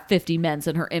got to have 50 men's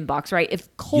in her inbox, right?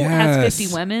 If Colt has Yes.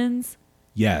 50 women's.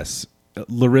 Yes.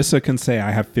 Larissa can say,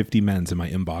 I have 50 men's in my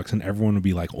inbox, and everyone would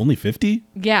be like, only 50?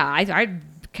 Yeah, I'd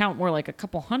count more like a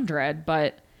couple hundred,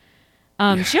 but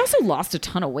she also lost a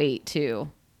ton of weight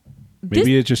too.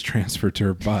 Maybe it just transferred to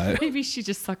her butt. Maybe she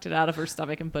just sucked it out of her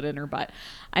stomach and put it in her butt.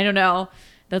 I don't know.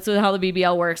 That's how the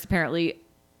BBL works, apparently.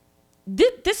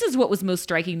 This is what was most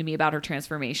striking to me about her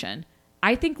transformation.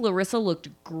 I think Larissa looked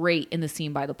great in the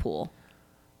scene by the pool.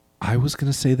 I was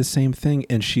going to say the same thing,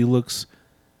 and she looks...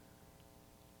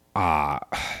 well,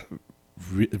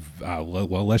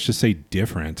 let's just say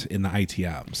different in the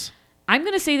ITMs. I'm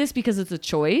going to say this because it's a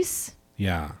choice.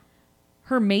 Yeah.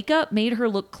 Her makeup made her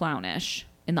look clownish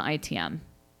in the ITM.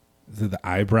 The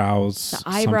eyebrows. The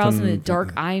eyebrows and the something-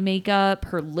 dark eye makeup.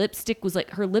 Her lipstick was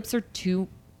like, her lips are too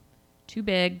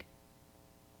big,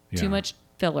 Yeah. too much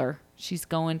filler. She's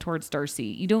going towards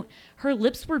Darcy. Her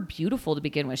lips were beautiful to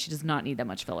begin with. She does not need that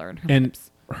much filler in her And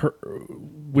lips.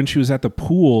 when she was at the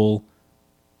pool,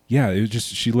 yeah, it was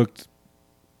just, she looked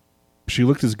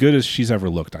as good as she's ever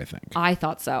looked, I think. I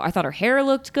thought so. I thought her hair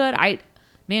looked good.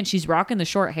 Man, she's rocking the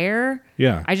short hair.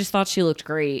 Yeah. I just thought she looked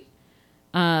great.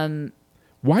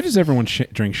 Why does everyone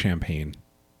drink champagne?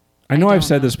 I know I've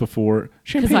said this before.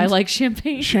 Because I like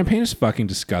champagne. Champagne is fucking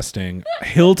disgusting.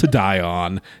 Hill to die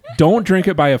on. Don't drink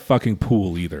it by a fucking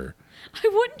pool either. I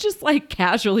wouldn't just like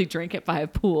casually drink it by a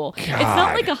pool. It's not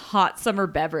God. like a hot summer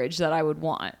beverage that I would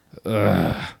want.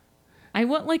 I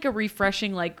want like a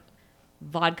refreshing like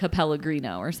vodka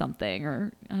Pellegrino or something,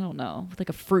 or I don't know, like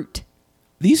a fruit.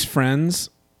 These friends,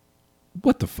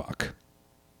 what the fuck?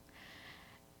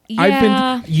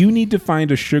 Yeah. You need to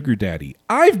find a sugar daddy.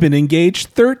 I've been engaged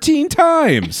 13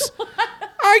 times.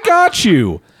 I got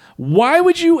you. Why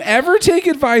would you ever take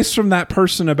advice from that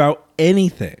person about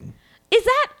anything?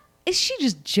 Is she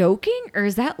just joking or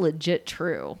is that legit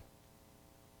true?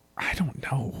 I don't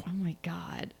know. Oh my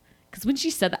God. Because when she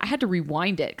said that, I had to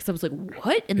rewind it because I was like,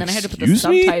 what? And then I had to put the Excuse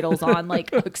me? subtitles on,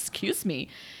 like, excuse me.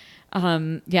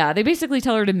 Yeah, they basically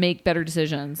tell her to make better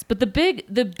decisions. But the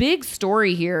big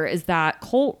story here is that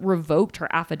Colt revoked her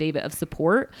affidavit of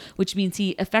support, which means he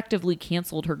effectively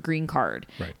canceled her green card.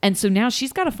 Right. And so now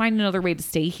she's got to find another way to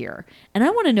stay here. And I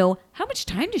want to know, how much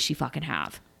time does she fucking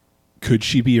have? Could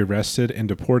she be arrested and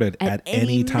deported at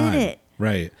any time? minute.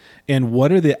 Right. And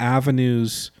what are the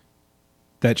avenues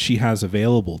that she has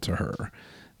available to her?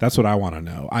 That's what I want to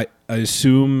know. I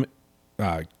assume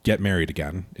get married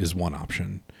again is one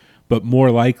option. But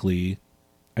more likely,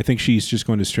 I think she's just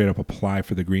going to straight up apply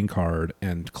for the green card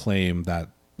and claim that,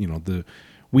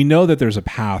 we know that there's a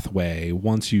pathway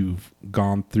once you've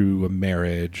gone through a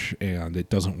marriage and it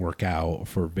doesn't work out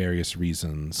for various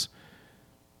reasons.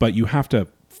 But you have to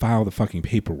file the fucking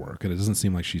paperwork, and it doesn't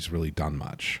seem like she's really done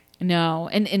much. No.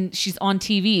 And she's on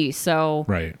TV, so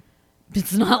Right.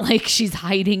 it's not like she's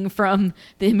hiding from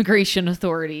the immigration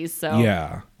authorities. So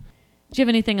Yeah. Do you have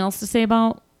anything else to say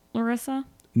about Larissa?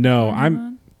 No,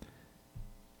 I'm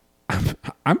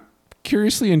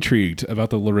curiously intrigued about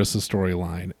the Larissa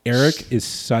storyline. Eric is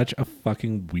such a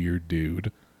fucking weird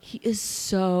dude. He is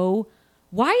so...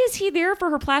 Why is he there for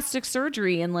her plastic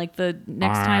surgery and like the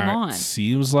next time on?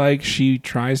 Seems like she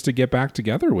tries to get back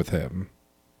together with him.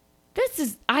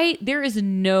 There is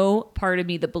no part of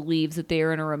me that believes that they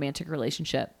are in a romantic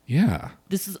relationship. Yeah.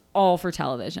 This is all for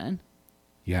television.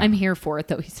 Yeah. I'm here for it,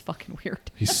 though. He's fucking weird.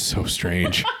 He's so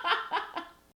strange.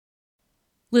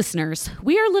 Listeners,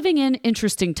 we are living in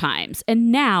interesting times,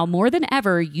 and now more than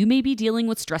ever, you may be dealing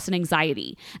with stress and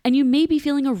anxiety, and you may be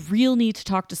feeling a real need to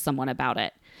talk to someone about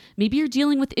it. Maybe you're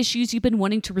dealing with issues you've been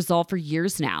wanting to resolve for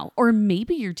years now, or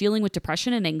maybe you're dealing with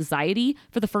depression and anxiety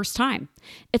for the first time.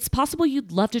 It's possible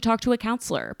you'd love to talk to a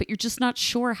counselor, but you're just not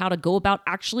sure how to go about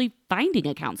actually finding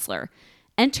a counselor.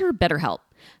 Enter BetterHelp.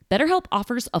 BetterHelp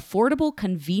offers affordable,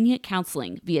 convenient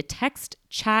counseling via text,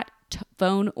 chat,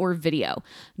 phone, or video.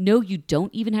 No, you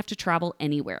don't even have to travel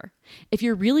anywhere. If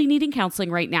you're really needing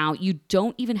counseling right now, you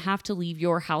don't even have to leave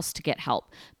your house to get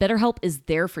help. BetterHelp is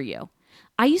there for you.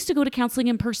 I used to go to counseling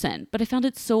in person, but I found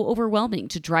it so overwhelming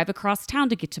to drive across town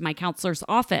to get to my counselor's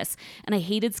office, and I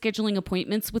hated scheduling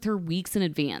appointments with her weeks in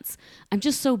advance. I'm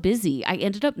just so busy, I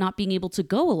ended up not being able to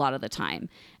go a lot of the time.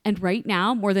 And right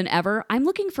now, more than ever, I'm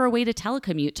looking for a way to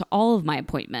telecommute to all of my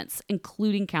appointments,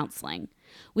 including counseling.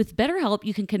 With BetterHelp,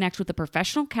 you can connect with a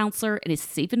professional counselor in a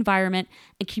safe environment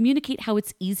and communicate how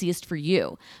it's easiest for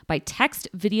you by text,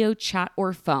 video, chat,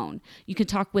 or phone. You can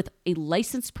talk with a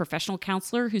licensed professional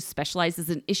counselor who specializes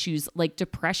in issues like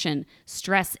depression,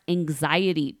 stress,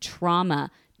 anxiety,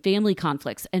 trauma, family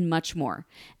conflicts, and much more.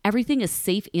 Everything is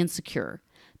safe and secure.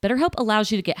 BetterHelp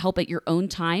allows you to get help at your own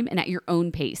time and at your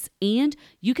own pace, and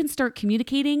you can start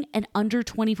communicating in under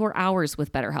 24 hours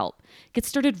with BetterHelp. Get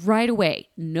started right away.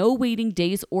 No waiting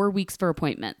days or weeks for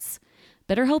appointments.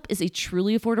 BetterHelp is a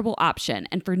truly affordable option,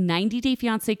 and for 90 Day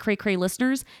Fiancé Cray Cray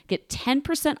listeners, get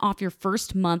 10% off your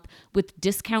first month with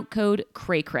discount code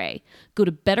CRAYCRAY. Go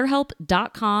to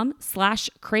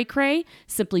betterhelp.com/CrayCray.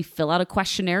 Simply fill out a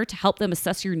questionnaire to help them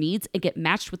assess your needs and get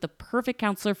matched with the perfect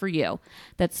counselor for you.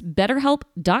 That's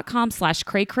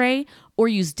betterhelp.com/CrayCray, or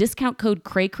use discount code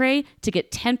CrayCray to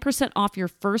get 10% off your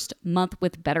first month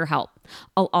with BetterHelp.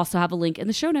 I'll also have a link in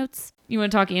the show notes. You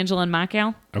want to talk Angela and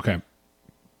Michael? Okay.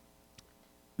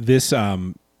 This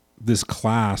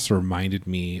class reminded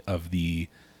me of the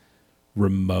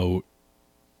remote,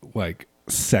 like,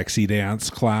 sexy dance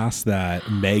class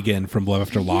that Megan from Love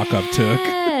After Lockup took.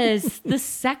 Yes, the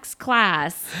sex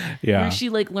class. Yeah. Where she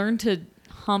like learned to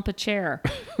hump a chair.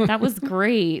 That was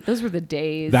great. Those were the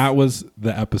days. That was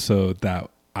the episode that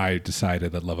I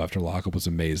decided that Love After Lockup was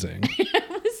amazing.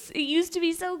 It used to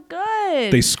be so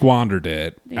good. They squandered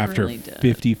it after really did.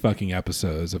 50 fucking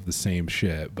episodes of the same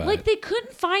shit. But like they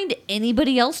couldn't find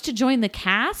anybody else to join the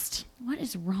cast. What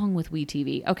is wrong with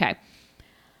WeTV? Okay.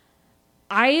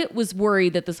 I was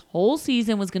worried that this whole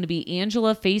season was going to be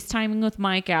Angela FaceTiming with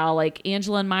Michael, like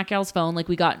Angela and Michael's phone, like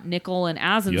we got Nicole and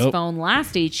Asin's phone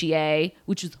last HEA,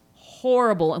 which was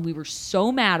horrible, and we were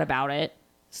so mad about it.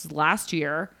 This is last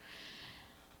year.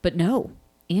 But no,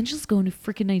 Angela's going to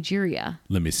freaking Nigeria.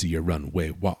 Let me see your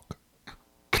runway walk.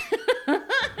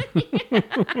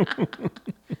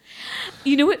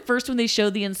 You know, at first when they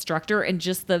showed the instructor and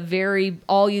just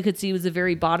all you could see was the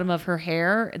very bottom of her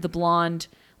hair, the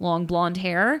long blonde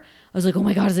hair, I was like, oh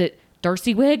my God, is it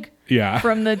Darcy Wig? Yeah.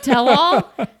 From the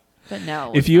tell-all? But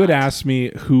no. If you had asked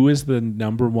me who is the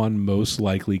number one most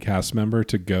likely cast member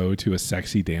to go to a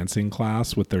sexy dancing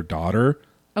class with their daughter.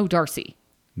 Oh, Darcy.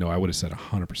 No, I would have said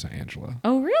 100% Angela.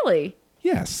 Oh, really?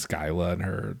 Yes, Skyla and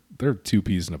her, they're two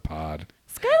peas in a pod.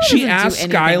 She asked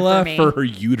Skyla for her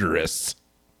uterus.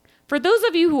 For those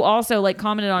of you who also like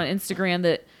commented on Instagram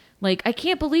that like, I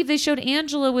can't believe they showed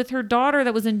Angela with her daughter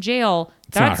that was in jail.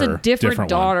 That's a different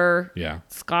daughter. One. Yeah.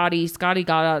 Scotty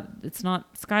got out. It's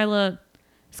not Skyla.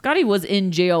 Scotty was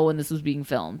in jail when this was being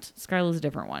filmed. Skyla's a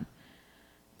different one.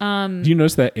 Do you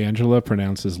notice that Angela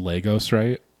pronounces Lagos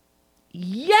right?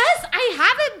 Yes, I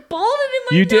have it bolded in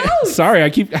my notes. You did. Sorry, I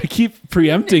keep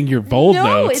preempting your bold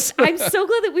notes. I'm so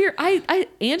glad that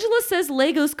Angela says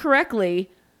Legos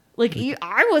correctly. Like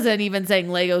I wasn't even saying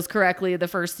Legos correctly the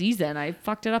first season. I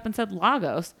fucked it up and said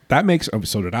Lagos. That makes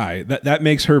so did I. That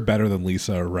makes her better than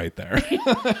Lisa right there.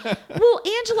 Well,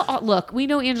 Angela, look, we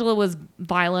know Angela was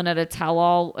violent at a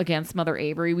tell-all against Mother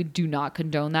Avery. We do not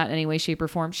condone that in any way, shape, or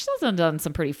form. She's also done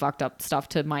some pretty fucked up stuff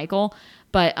to Michael.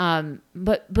 But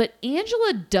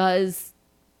Angela does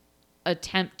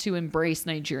attempt to embrace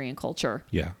Nigerian culture.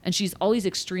 Yeah. And she's always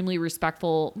extremely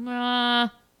respectful. I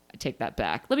take that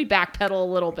back. Let me backpedal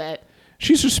a little bit.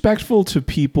 She's respectful to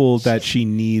people that she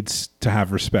needs to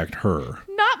have respect her.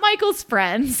 Not Michael's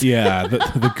friends. Yeah, the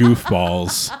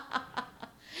goofballs.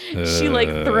 She like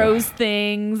throws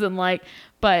things and like,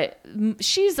 but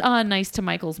she's nice to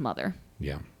Michael's mother.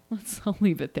 Yeah. I'll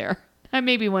leave it there. I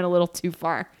maybe went a little too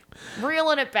far.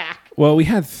 Reeling it back. Well, we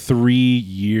had 3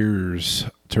 years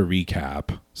to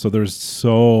recap, so there's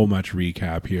so much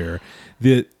recap here.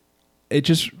 It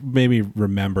just made me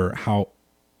remember how,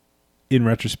 in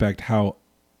retrospect, how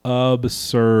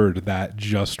absurd that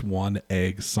just one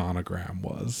egg sonogram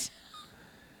was.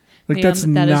 Like Ma'am, that's that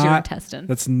not is your intestine.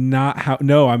 That's not how.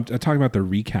 No, I'm talking about the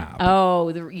recap. Oh,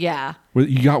 yeah. Where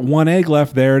you got one egg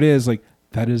left. There it is. Like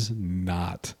that is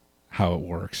not how it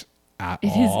works at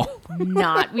all. It is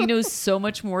not. We know so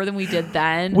much more than we did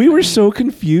then. We were so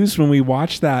confused when we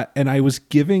watched that, and I was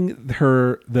giving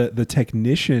her the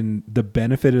technician the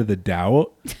benefit of the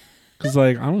doubt because,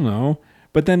 like, I don't know,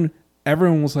 but then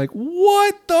everyone was like,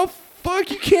 "What the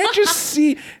fuck? You can't just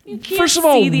see." can't First of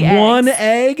all, see the one eggs.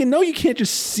 egg, and no, you can't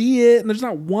just see it. And there's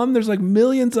not one. There's like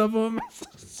millions of them.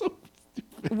 So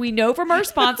We know from our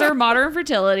sponsor, Modern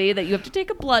Fertility, that you have to take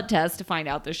a blood test to find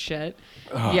out this shit.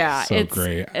 Yeah, so it's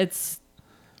great. It's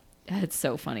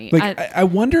so funny. Like, I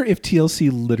wonder if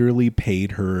TLC literally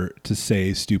paid her to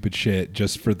say stupid shit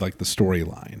just for like the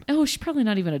storyline. Oh, she's probably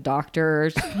not even a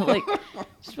doctor.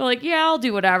 She's like, yeah, I'll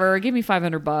do whatever. Give me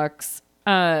 $500.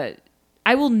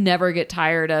 I will never get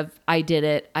tired of I did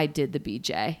it. I did the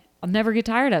BJ. I'll never get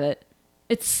tired of it.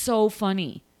 It's so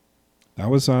funny. That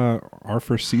was our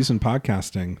first season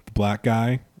podcasting. The black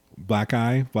guy.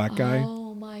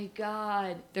 Oh my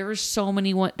God. There were so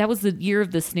many that was the year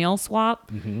of the snail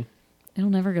swap. Mm-hmm. It'll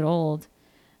never get old.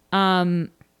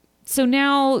 So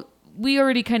now we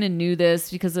already kind of knew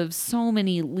this because of so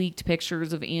many leaked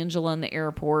pictures of Angela in the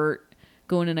airport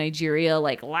going to Nigeria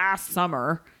like last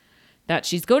summer, that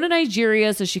she's going to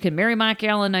Nigeria so she can marry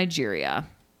Michael in Nigeria.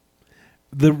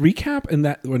 The recap and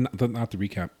that, or not the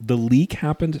recap, the leak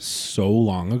happened so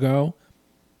long ago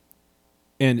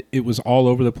and it was all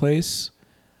over the place.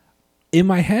 In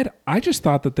my head, I just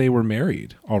thought that they were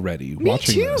married already. Me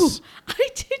watching too. this. I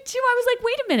did too. I was like,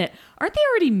 wait a minute. Aren't they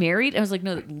already married? I was like,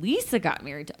 no, Lisa got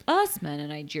married to us men in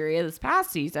Nigeria this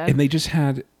past season. And they just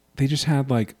had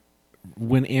like,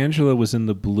 when Angela was in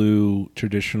the blue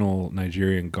traditional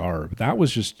Nigerian garb, that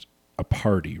was just a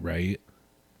party, right?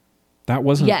 That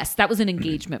wasn't. Yes, that was an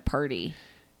engagement party.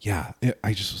 Yeah,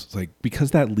 I just was like,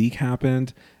 because that leak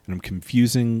happened, and I'm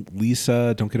confusing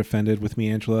Lisa. Don't get offended with me,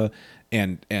 Angela,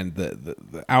 and the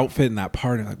outfit and that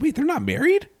part. I'm like, wait, they're not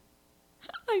married?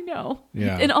 I know.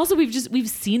 Yeah. And also, we've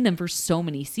seen them for so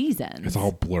many seasons. It's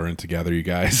all blurring together, you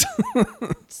guys.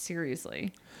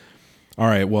 Seriously. All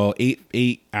right, well,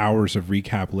 eight hours of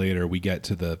recap later, we get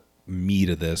to the meat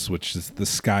of this, which is the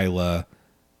Skyla.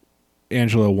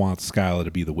 Angela wants Skyla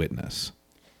to be the witness.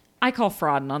 I call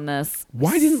fraud on this.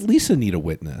 Why didn't Lisa need a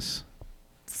witness?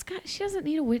 She doesn't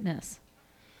need a witness.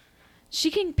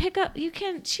 She can pick up.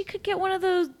 She could get one of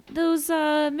those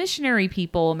missionary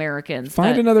people, Americans.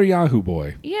 Find another Yahoo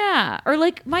boy. Yeah, or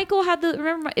like Michael had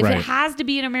remember if Right. it has to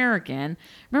be an American.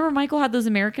 Remember Michael had those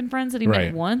American friends that he Right.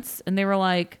 met once, and they were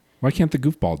like Why can't the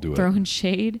goofball do it? throwing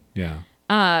shade. Yeah.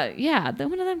 Yeah,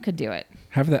 one of them could do it.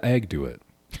 Have the egg do it.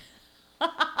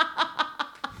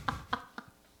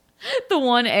 The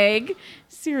one egg,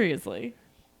 seriously.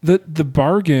 The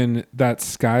bargain that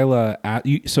Skyla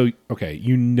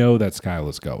you know that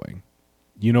Skyla's going.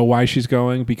 You know why she's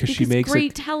going? Because she makes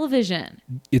great television.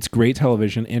 It's great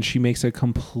television, and she makes a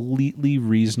completely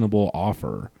reasonable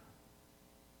offer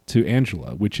to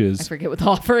Angela, which I is forget what the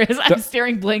offer is. I'm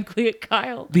staring blankly at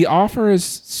Kyle. the offer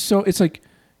is it's like,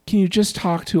 can you just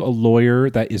talk to a lawyer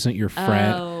that isn't your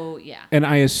friend? Oh, yeah. And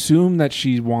I assume that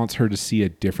she wants her to see a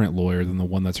different lawyer than the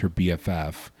one that's her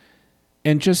BFF.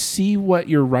 And just see what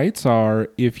your rights are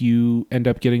if you end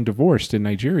up getting divorced in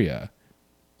Nigeria.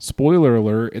 Spoiler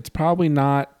alert, it's probably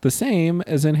not the same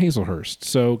as in Hazelhurst.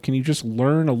 So can you just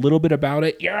learn a little bit about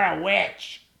it? You're a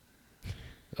witch.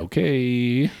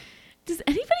 Okay. Does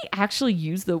anybody actually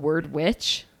use the word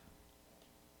witch?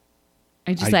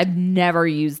 I've never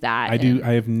used that.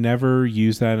 I have never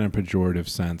used that in a pejorative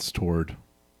sense toward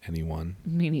anyone.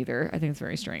 Me neither. I think it's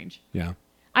very strange. Yeah.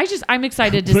 I'm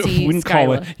excited to see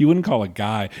Skyla. You wouldn't call a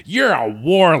guy, you're a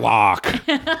warlock.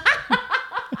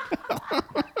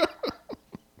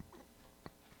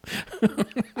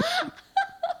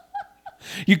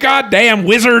 You goddamn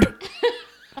wizard.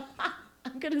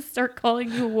 I'm going to start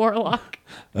calling you a warlock.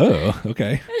 Oh,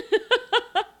 okay.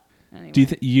 Anyway.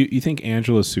 Anyway. Do you think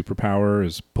Angela's superpower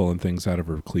is pulling things out of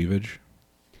her cleavage?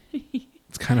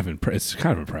 It's kind of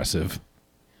impressive.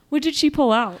 What did she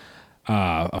pull out?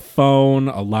 A phone,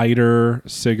 a lighter,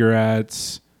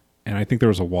 cigarettes, and I think there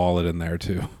was a wallet in there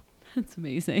too. That's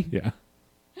amazing. Yeah.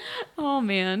 Oh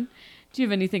man. Do you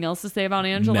have anything else to say about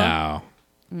Angela? No.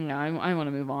 No, I want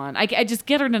to move on. I just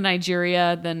get her to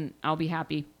Nigeria, then I'll be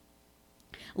happy.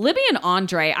 Libby and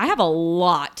Andre, I have a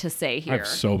lot to say I here. have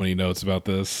so many notes about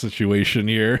this situation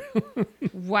here.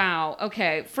 Wow.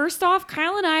 Okay. First off,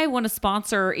 Kyle and I want to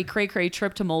sponsor a Cray Cray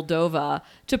trip to Moldova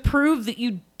to prove that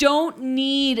you don't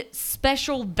need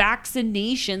special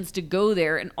vaccinations to go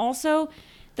there. And also,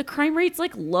 the crime rate's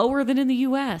like lower than in the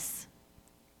U.S.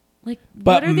 Like,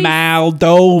 But what are they-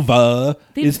 Moldova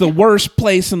is the worst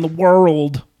place in the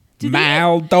world. Do they-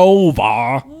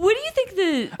 Moldova. What do you think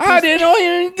I didn't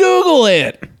even Google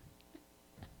it.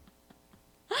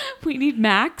 we need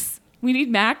Max? We need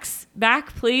Max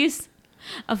back, please,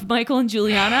 of Michael and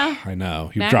Juliana. I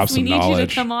know. You Max, dropped some we need you to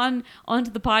knowledge. come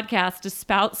onto the podcast to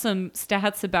spout some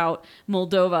stats about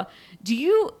Moldova. Do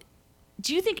you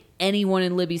think anyone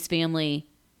in Libby's family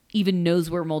even knows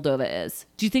where Moldova is?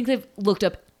 Do you think they've looked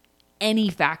up any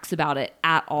facts about it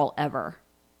at all ever?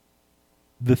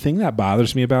 The thing that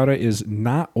bothers me about it is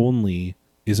not only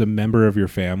is a member of your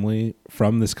family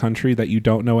from this country that you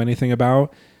don't know anything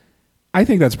about. I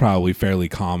think that's probably fairly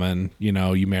common. You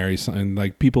know, you marry someone,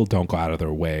 like people don't go out of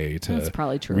their way to That's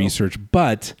probably true. research,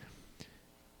 but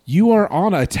you are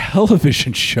on a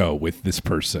television show with this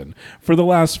person for the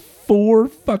last 4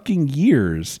 fucking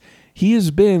years. He has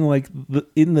been like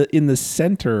in the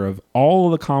center of all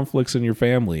of the conflicts in your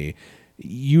family.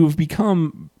 You've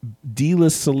become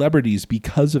D-list celebrities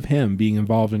because of him being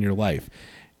involved in your life.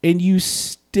 And you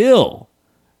still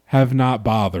have not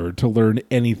bothered to learn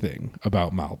anything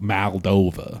about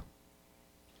Moldova.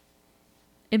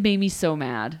 It made me so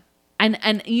mad.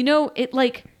 And you know, it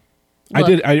like... I look,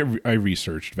 did. I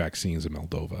researched vaccines in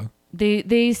Moldova.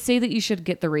 They say that you should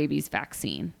get the rabies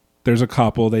vaccine. There's a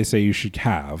couple they say you should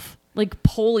have. Like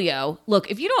polio. Look,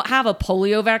 if you don't have a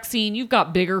polio vaccine, you've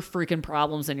got bigger freaking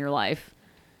problems in your life.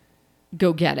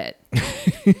 Go get it.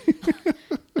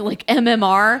 Like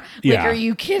MMR? Like, Yeah. are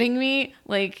you kidding me?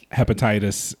 Like,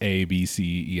 Hepatitis A, B,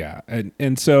 C, yeah.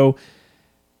 And so,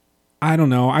 I don't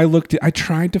know. I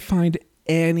tried to find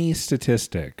any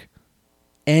statistic,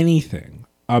 anything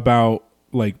about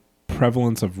like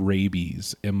prevalence of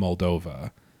rabies in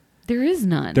Moldova. there is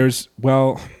none. There's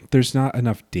not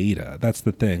enough data. That's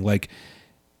the thing. Like,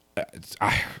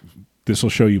 this will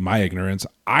show you my ignorance.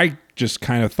 I just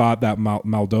kind of thought that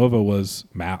Moldova was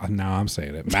now I'm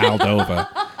saying it, Moldova.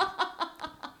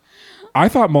 I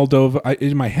thought Moldova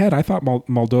in my head. I thought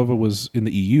Moldova was in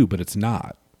the EU, but it's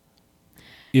not.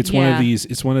 It's one of these.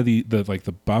 It's one of the like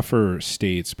the buffer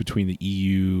states between the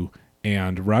EU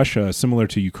and Russia, similar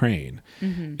to Ukraine,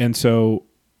 and so.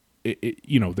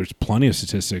 There's plenty of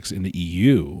statistics in the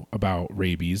EU about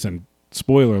rabies, and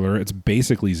spoiler alert, it's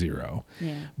basically zero.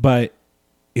 Yeah. But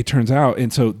it turns out,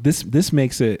 and so this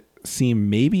makes it seem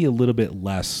maybe a little bit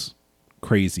less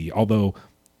crazy, although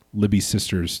Libby's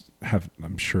sisters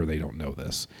I'm sure they don't know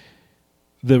this.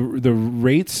 The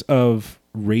rates of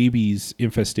rabies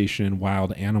infestation in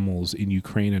wild animals in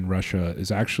Ukraine and Russia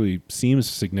seems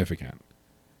significant.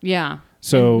 Yeah.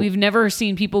 So And we've never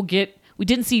seen people we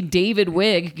didn't see David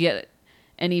Wigg get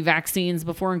any vaccines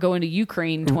before and go into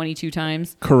Ukraine 22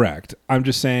 times. Correct. I'm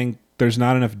just saying there's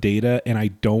not enough data, and I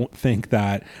don't think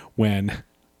that when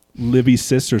Libby's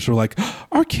sisters were like,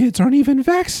 our kids aren't even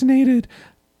vaccinated,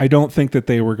 I don't think that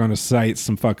they were going to cite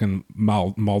some fucking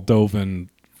Moldovan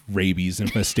rabies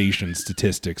infestation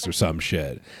statistics or some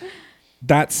shit.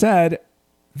 That said,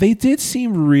 they did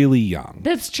seem really young.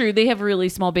 That's true. They have really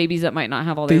small babies that might not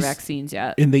have all their vaccines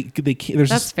yet. And they can't,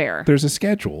 That's fair. There's a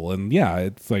schedule. And yeah,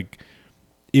 it's like,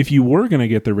 if you were going to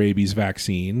get the rabies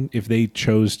vaccine, if they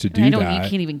chose to do You that.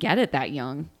 can't even get it that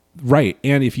young. Right.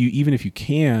 And if you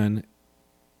can,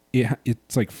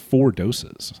 it's like 4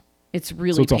 doses. It's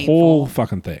really So it's painful. a whole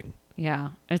fucking thing. Yeah,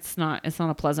 it's not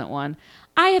a pleasant one.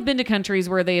 I have been to countries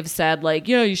where they have said like,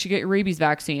 you should get your rabies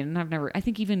vaccine. And I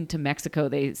think even to Mexico,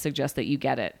 they suggest that you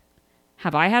get it.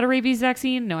 Have I had a rabies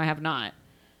vaccine? No, I have not.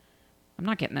 I'm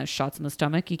not getting those shots in the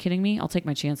stomach. You kidding me? I'll take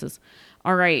my chances.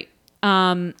 All right.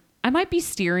 I might be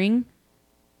steering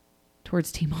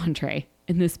towards Team Andre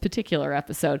in this particular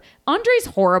episode. Andre's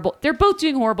horrible. They're both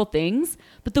doing horrible things,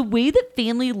 but the way that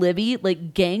Family Libby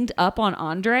like ganged up on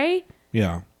Andre,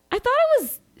 Yeah. I thought it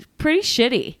was pretty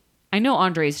shitty. I know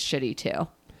Andre's shitty too,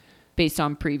 based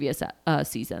on previous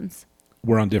seasons.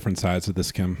 We're on different sides of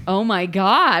this, Kim. Oh my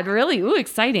God, really? Ooh,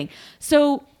 exciting.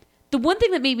 So the one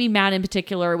thing that made me mad in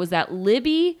particular was that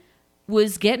Libby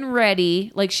was getting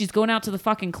ready, like she's going out to the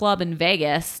fucking club in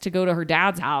Vegas to go to her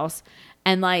dad's house,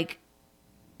 and like,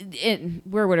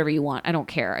 wear whatever you want. I don't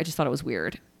care. I just thought it was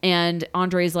weird. And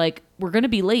Andre's like, we're going to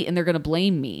be late and they're going to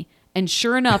blame me. And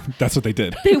sure enough, that's what they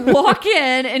did. They walk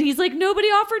in and he's like, nobody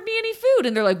offered me any food.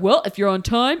 And they're like, well, if you're on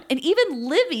time. And even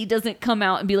Livy doesn't come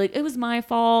out and be like, it was my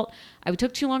fault. I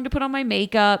took too long to put on my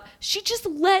makeup. She just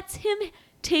lets him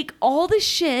take all the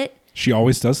shit. She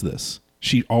always does this.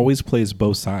 She always plays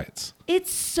both sides.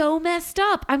 It's so messed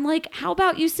up. I'm like, how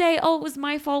about you say, oh, it was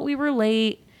my fault we were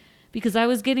late because I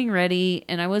was getting ready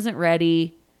and I wasn't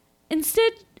ready.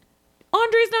 Instead,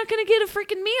 Andre's not going to get a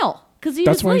freaking meal because he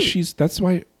was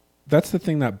late. That's the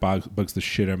thing that bugs the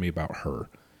shit out of me about her.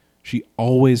 She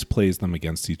always plays them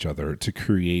against each other to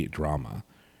create drama.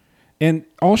 And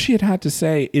all she had to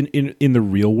say in the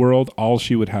real world, all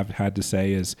she would have had to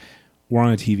say is, we're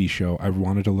on a TV show. I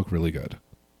wanted to look really good.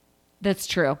 That's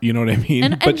true. You know what I mean?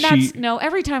 And that's, no,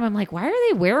 every time I'm like, why are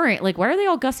they wearing, like, why are they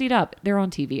all gussied up? They're on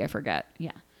TV. I forget.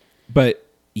 Yeah. But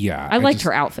yeah. I liked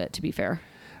her outfit, to be fair.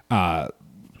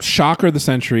 Shocker of the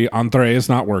century. Andre is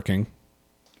not working.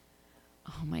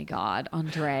 Oh my God,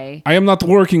 Andre. I am not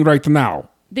working right now.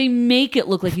 They make it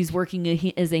look like he's working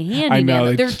as a handyman. I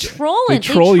know. They're trolling. They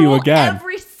troll you again.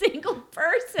 Every single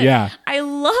person. Yeah. I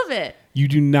love it. You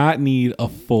do not need a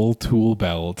full tool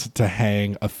belt to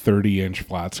hang a 30-inch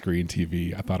flat screen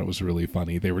TV. I thought it was really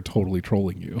funny. They were totally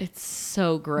trolling you. It's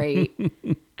so great. I mean,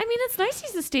 it's nice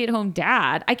he's a stay-at-home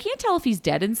dad. I can't tell if he's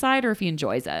dead inside or if he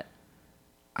enjoys it.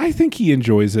 I think he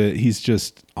enjoys it. He's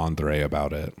just Andre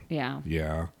about it. Yeah.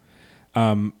 Yeah.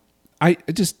 I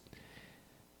just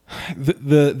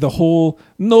the whole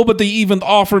nobody even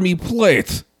offer me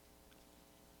plate.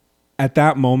 At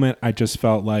that moment, I just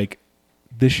felt like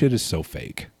this shit is so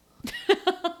fake.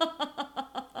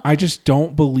 I just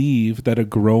don't believe that a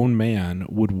grown man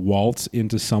would waltz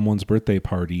into someone's birthday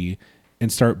party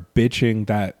and start bitching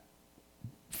that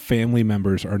family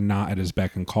members are not at his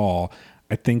beck and call.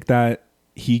 I think that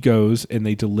he goes and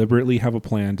they deliberately have a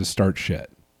plan to start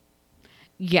shit.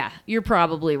 Yeah, you're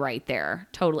probably right there.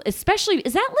 Totally. Especially,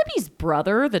 is that Libby's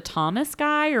brother, the Thomas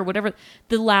guy or whatever?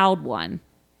 The loud one.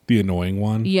 The annoying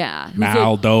one? Yeah.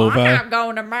 Moldova. Like, I'm not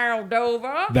going to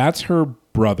Moldova. That's her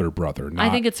brother. Not, I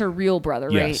think it's her real brother,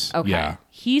 right? Yes, Okay. yeah.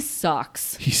 He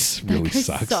sucks. He really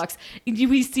sucks.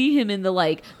 We see him in the,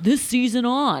 like, this season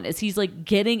on as he's, like,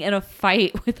 getting in a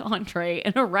fight with Andre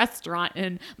in a restaurant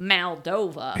in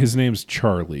Moldova. His name's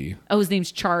Charlie. Oh, his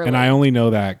name's Charlie. And I only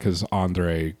know that because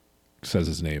Andre says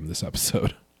his name this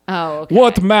episode. Oh, okay.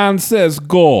 What man says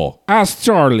go? Ask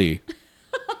Charlie.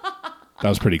 That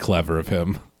was pretty clever of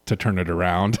him to turn it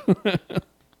around.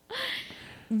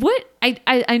 What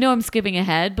I know I'm skipping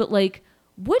ahead, but like,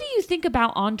 what do you think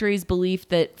about Andre's belief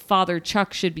that Father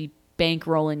Chuck should be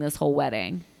bankrolling this whole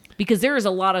wedding? Because there is a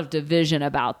lot of division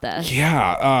about this.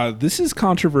 Yeah, this is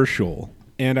controversial,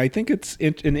 and I think it's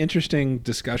an interesting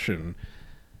discussion.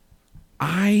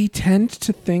 I tend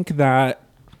to think that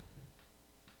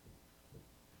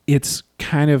it's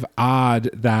kind of odd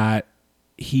that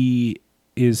he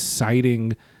is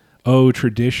citing,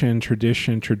 tradition.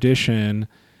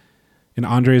 And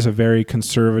Andre is a very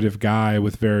conservative guy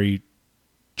with very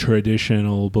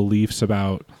traditional beliefs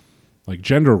about like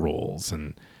gender roles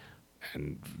and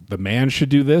the man should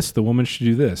do this, the woman should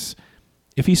do this.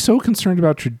 If he's so concerned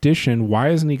about tradition, why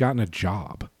hasn't he gotten a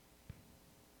job?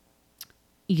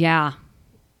 Yeah.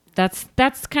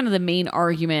 That's kind of the main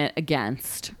argument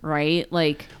against, right?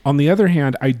 Like, on the other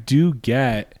hand, I do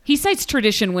get he cites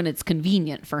tradition when it's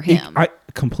convenient for him. I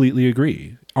completely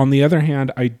agree. On the other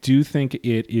hand, I do think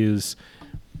it is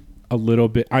a little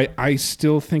bit. I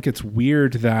still think it's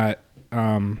weird that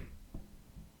I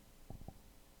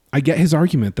get his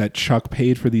argument that Chuck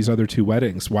paid for these other two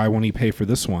weddings. Why won't he pay for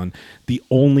this one? The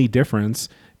only difference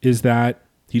is that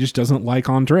he just doesn't like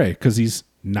Andre because he's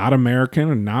not American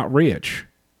and not rich.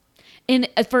 And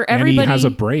for everybody, and he has a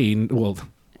brain. Well,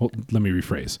 let me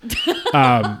rephrase.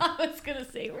 I was gonna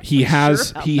say he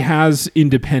has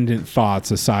independent thoughts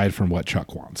aside from what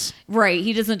Chuck wants. Right.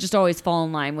 He doesn't just always fall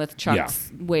in line with Chuck's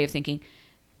way of thinking.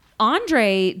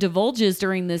 Andre divulges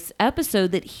during this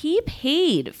episode that he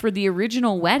paid for the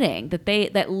original wedding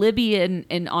that Libby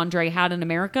and Andre had in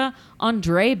America.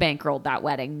 Andre bankrolled that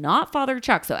wedding, not Father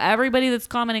Chuck. So everybody that's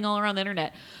commenting all around the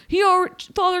internet,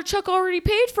 Father Chuck already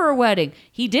paid for a wedding.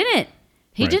 He didn't.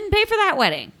 He didn't pay for that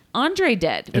wedding. Andre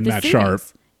did. And Matt Sharp.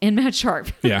 And Matt Sharp.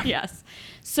 Yeah. Yes.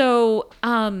 So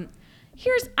my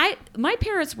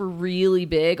parents were really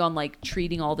big on like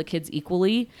treating all the kids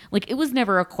equally. Like it was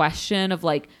never a question of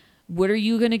like, what are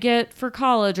you going to get for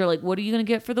college? Or like, what are you going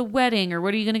to get for the wedding? Or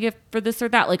what are you going to get for this or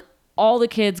that? Like all the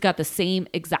kids got the same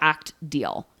exact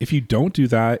deal. If you don't do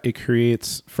that, it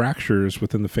creates fractures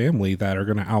within the family that are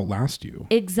going to outlast you.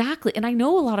 Exactly. And I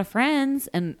know a lot of friends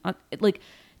and like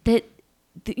that,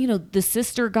 you know, the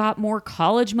sister got more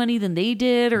college money than they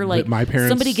did, or like my parents,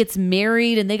 somebody gets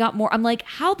married and they got more. I'm like,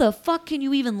 how the fuck can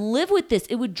you even live with this?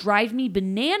 It would drive me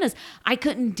bananas. I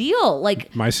couldn't deal.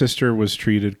 Like, my sister was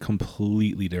treated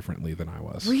completely differently than I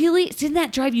was. really? Didn't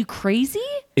that drive you crazy?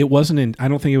 It wasn't, I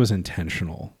don't think it was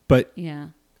intentional, but Yeah.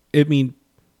 I mean,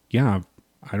 yeah,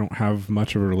 I don't have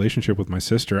much of a relationship with my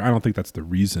sister. I don't think that's the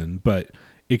reason, but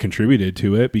it contributed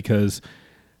to it because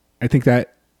I think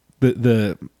that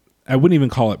I wouldn't even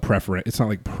call it it's not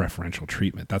like preferential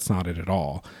treatment. That's not it at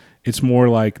all. It's more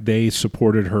like they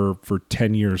supported her for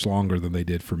 10 years longer than they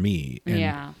did for me. And,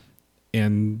 yeah.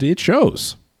 And it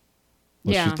shows.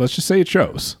 Let's just say it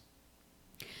shows.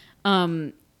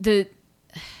 It's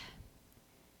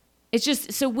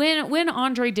just, so when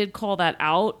Andre did call that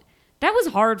out, that was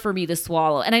hard for me to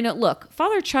swallow. And I know, look,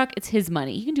 Father Chuck, it's his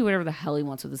money. He can do whatever the hell he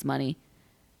wants with his money.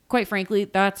 Quite frankly,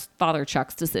 that's Father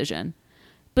Chuck's decision.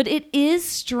 But it is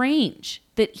strange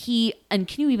that and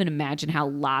can you even imagine how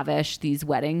lavish these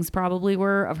weddings probably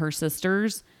were of her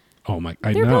sisters? Oh my,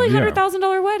 I know. They're probably yeah.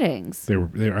 $100,000 weddings. They were.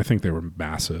 I think they were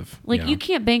massive. Like, yeah. you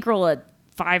can't bankroll a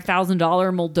 $5,000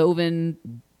 Moldovan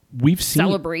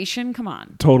celebration. Come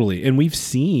on. Totally. And we've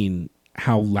seen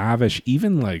how lavish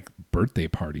even like birthday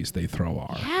parties they throw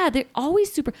are. Yeah, they're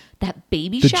always super. That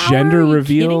baby The shower. gender are you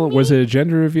reveal, kidding me? was it a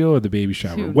gender reveal or the baby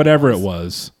shower? Who Whatever knows? it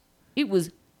was. It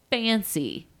was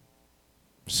fancy.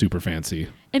 Super fancy.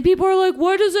 And people are like,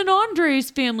 why doesn't Andre's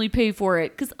family pay for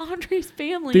it? Because Andre's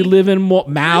family, They live in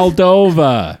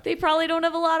Moldova. they probably don't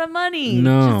have a lot of money.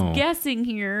 No. Just guessing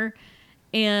here.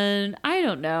 And I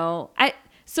don't know.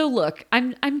 So look,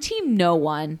 I'm team no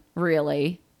one,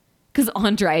 really. Because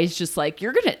Andre is just like,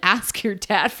 you're going to ask your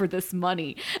dad for this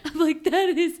money. I'm like, that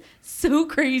is so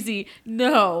crazy.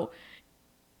 No.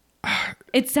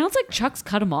 It sounds like Chuck's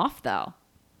cut him off, though.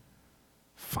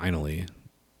 Finally.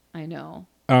 I know.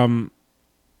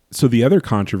 So the other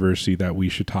controversy that we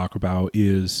should talk about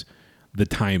is the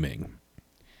timing.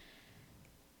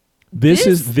 This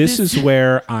is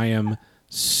where I am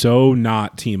so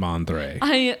not Team Andre.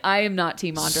 I am not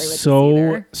Team Andre with this so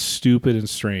either. stupid and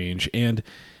strange. And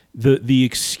the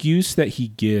excuse that he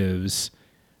gives,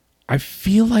 I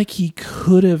feel like he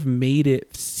could have made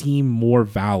it seem more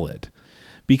valid,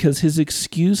 because his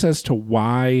excuse as to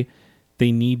why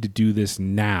they need to do this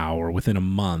now or within a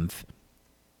month,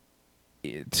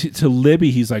 to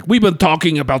Libby, he's like, we've been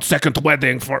talking about second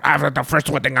wedding for after the first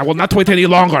wedding. I will not wait any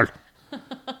longer.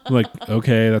 I'm like,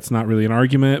 okay, that's not really an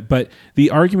argument. But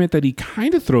the argument that he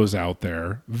kind of throws out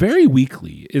there very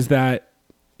weakly is that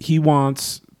he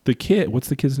wants the kid, what's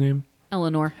the kid's name?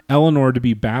 Eleanor to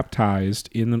be baptized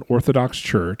in an Orthodox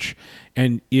church.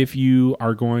 And if you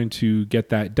are going to get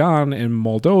that done in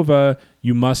Moldova,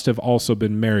 you must have also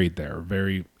been married there.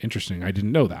 Very interesting. I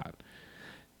didn't know that.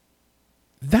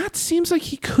 That seems like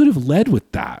he could have led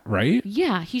with that, right?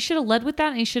 Yeah, he should have led with that,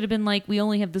 and he should have been like, we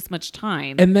only have this much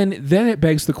time. And then it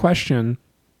begs the question,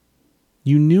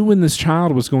 you knew when this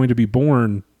child was going to be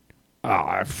born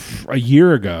a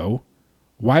year ago.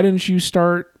 Why didn't you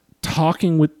start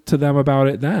talking to them about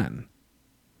it then?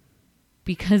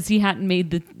 Because he hadn't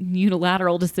made the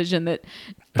unilateral decision that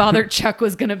Father Chuck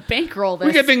was going to bankroll this.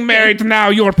 We're getting married now,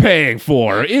 you're paying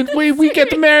for it. We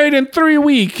get married in 3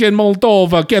 weeks in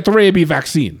Moldova, get rabies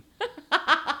vaccine.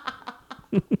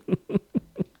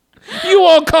 You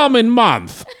all come in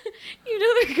month. You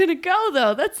know they're going to go,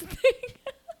 though. That's the thing.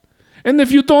 And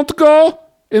if you don't go,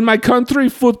 in my country,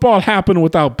 football happen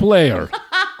without player.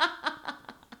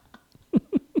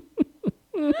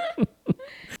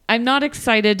 I'm not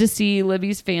excited to see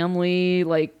Libby's family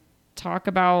like talk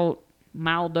about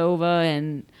Moldova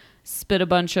and spit a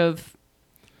bunch of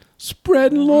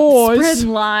spreading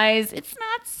lies. It's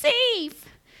not safe.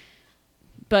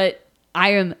 But I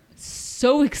am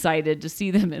so excited to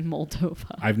see them in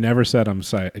Moldova. I've never said I'm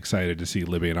excited to see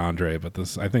Libby and Andre, but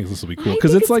I think this will be cool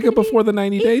because it's like a before the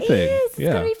 90-day thing. It's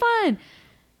gonna be fun.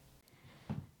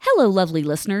 Hello, lovely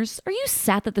listeners. Are you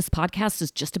sad that this podcast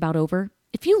is just about over?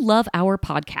 If you love our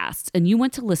podcasts and you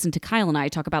want to listen to Kyle and I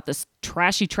talk about this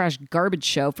trashy trash garbage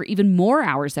show for even more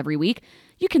hours every week,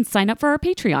 you can sign up for our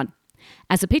Patreon.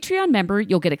 As a Patreon member,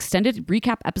 you'll get extended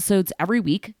recap episodes every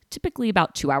week, typically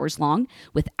about 2 hours long,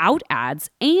 without ads,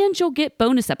 and you'll get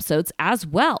bonus episodes as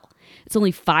well. It's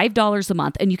only $5 a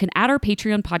month, and you can add our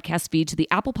Patreon podcast feed to the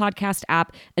Apple Podcast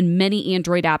app and many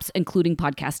Android apps, including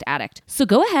Podcast Addict. So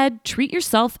go ahead, treat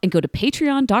yourself, and go to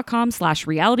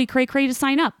patreon.com/realitycraycray to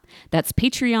sign up. That's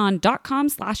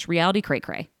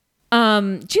patreon.com/realitycraycray. Do you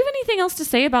have anything else to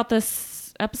say about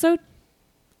this episode?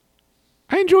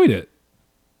 I enjoyed it.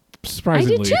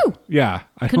 Surprisingly. I did too. Yeah.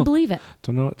 I Couldn't believe it.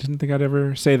 Don't know. Didn't think I'd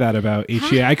ever say that about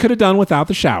HEA. I could have done without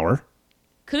the shower.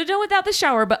 Could have done without the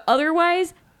shower, but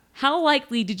otherwise, how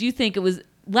likely did you think it was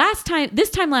this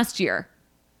time last year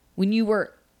when you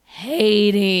were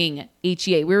hating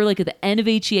HEA? We were like at the end of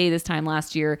HEA this time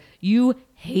last year. You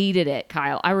hated it,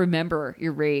 Kyle. I remember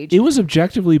your rage. It was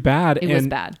objectively bad. It was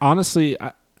bad. Honestly,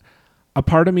 a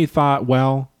part of me thought,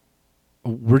 well,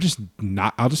 we're just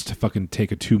not, I'll just fucking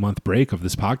take a 2-month break of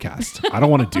this podcast. I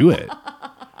don't want to do it.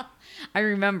 I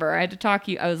remember I had to talk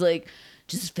to you. I was like,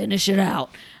 just finish it out.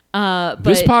 But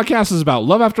This podcast is about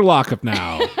Love After Lockup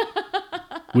now,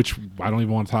 which I don't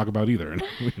even want to talk about either.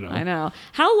 You know? I know.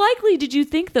 How likely did you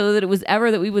think, though, that it was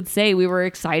ever that we would say we were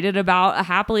excited about a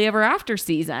Happily Ever After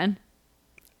season?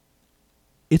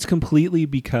 It's completely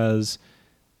because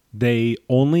they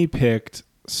only picked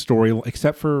story,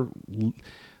 except for,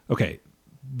 okay,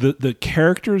 the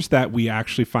characters that we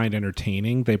actually find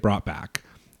entertaining, they brought back.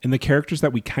 And the characters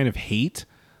that we kind of hate,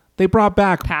 they brought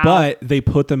back, but they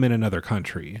put them in another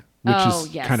country, which is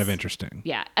kind of interesting.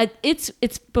 Yeah. It's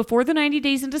before the 90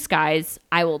 Days in Disguise.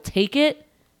 I will take it.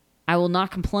 I will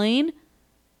not complain.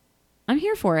 I'm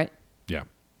here for it. Yeah.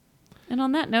 And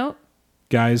on that note,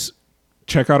 guys,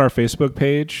 check out our Facebook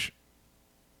page,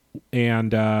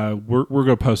 and we're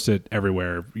going to post it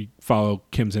everywhere. You follow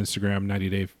Kim's Instagram, 90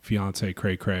 Day Fiance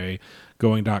Cray Cray,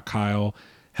 going.kyle.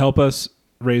 Help us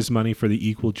raise money for the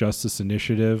Equal Justice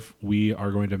Initiative. We are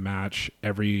going to match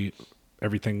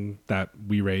everything that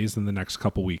we raise in the next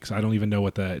couple weeks. I don't even know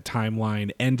what the timeline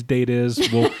end date is.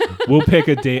 We'll pick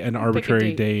a date, an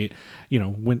arbitrary date, you know,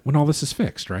 when all this is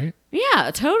fixed, right?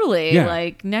 yeah, totally. Yeah.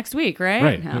 Like next week, right?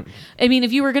 Right. Yeah. I mean,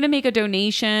 if you were going to make a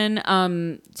donation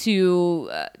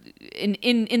to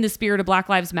in the spirit of Black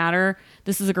Lives Matter,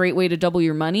 this is a great way to double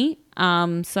your money.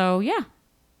 So yeah.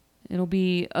 It'll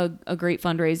be a great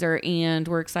fundraiser, and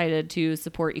we're excited to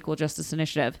support Equal Justice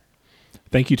Initiative.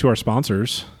 Thank you to our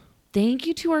sponsors. Thank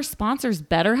you to our sponsors,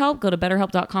 BetterHelp. Go to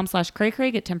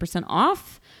betterhelp.com/craycray. Get 10%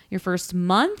 off your first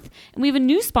month. And we have a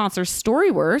new sponsor,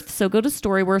 Storyworth. So go to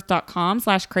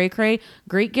storyworth.com/craycray.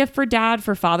 Great gift for dad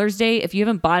for Father's Day. If you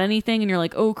haven't bought anything and you're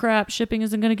like, oh crap, shipping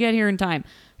isn't going to get here in time.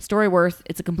 Storyworth,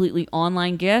 it's a completely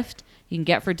online gift you can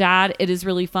get for dad. It is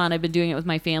really fun. I've been doing it with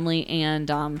my family.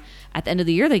 And at the end of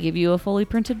the year, they give you a fully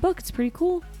printed book. It's pretty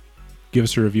cool. Give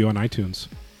us a review on iTunes.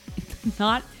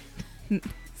 Not...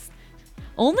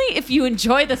 Only if you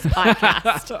enjoy this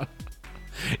podcast.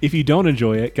 If you don't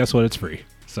enjoy it, guess what? It's free.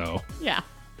 So yeah.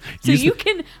 So you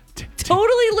can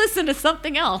totally listen to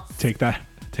something else. Take that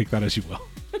as you will.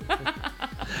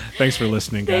 Thanks for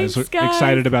listening, guys. Thanks, We're guys.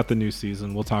 excited about the new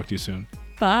season. We'll talk to you soon.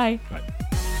 Bye. Bye.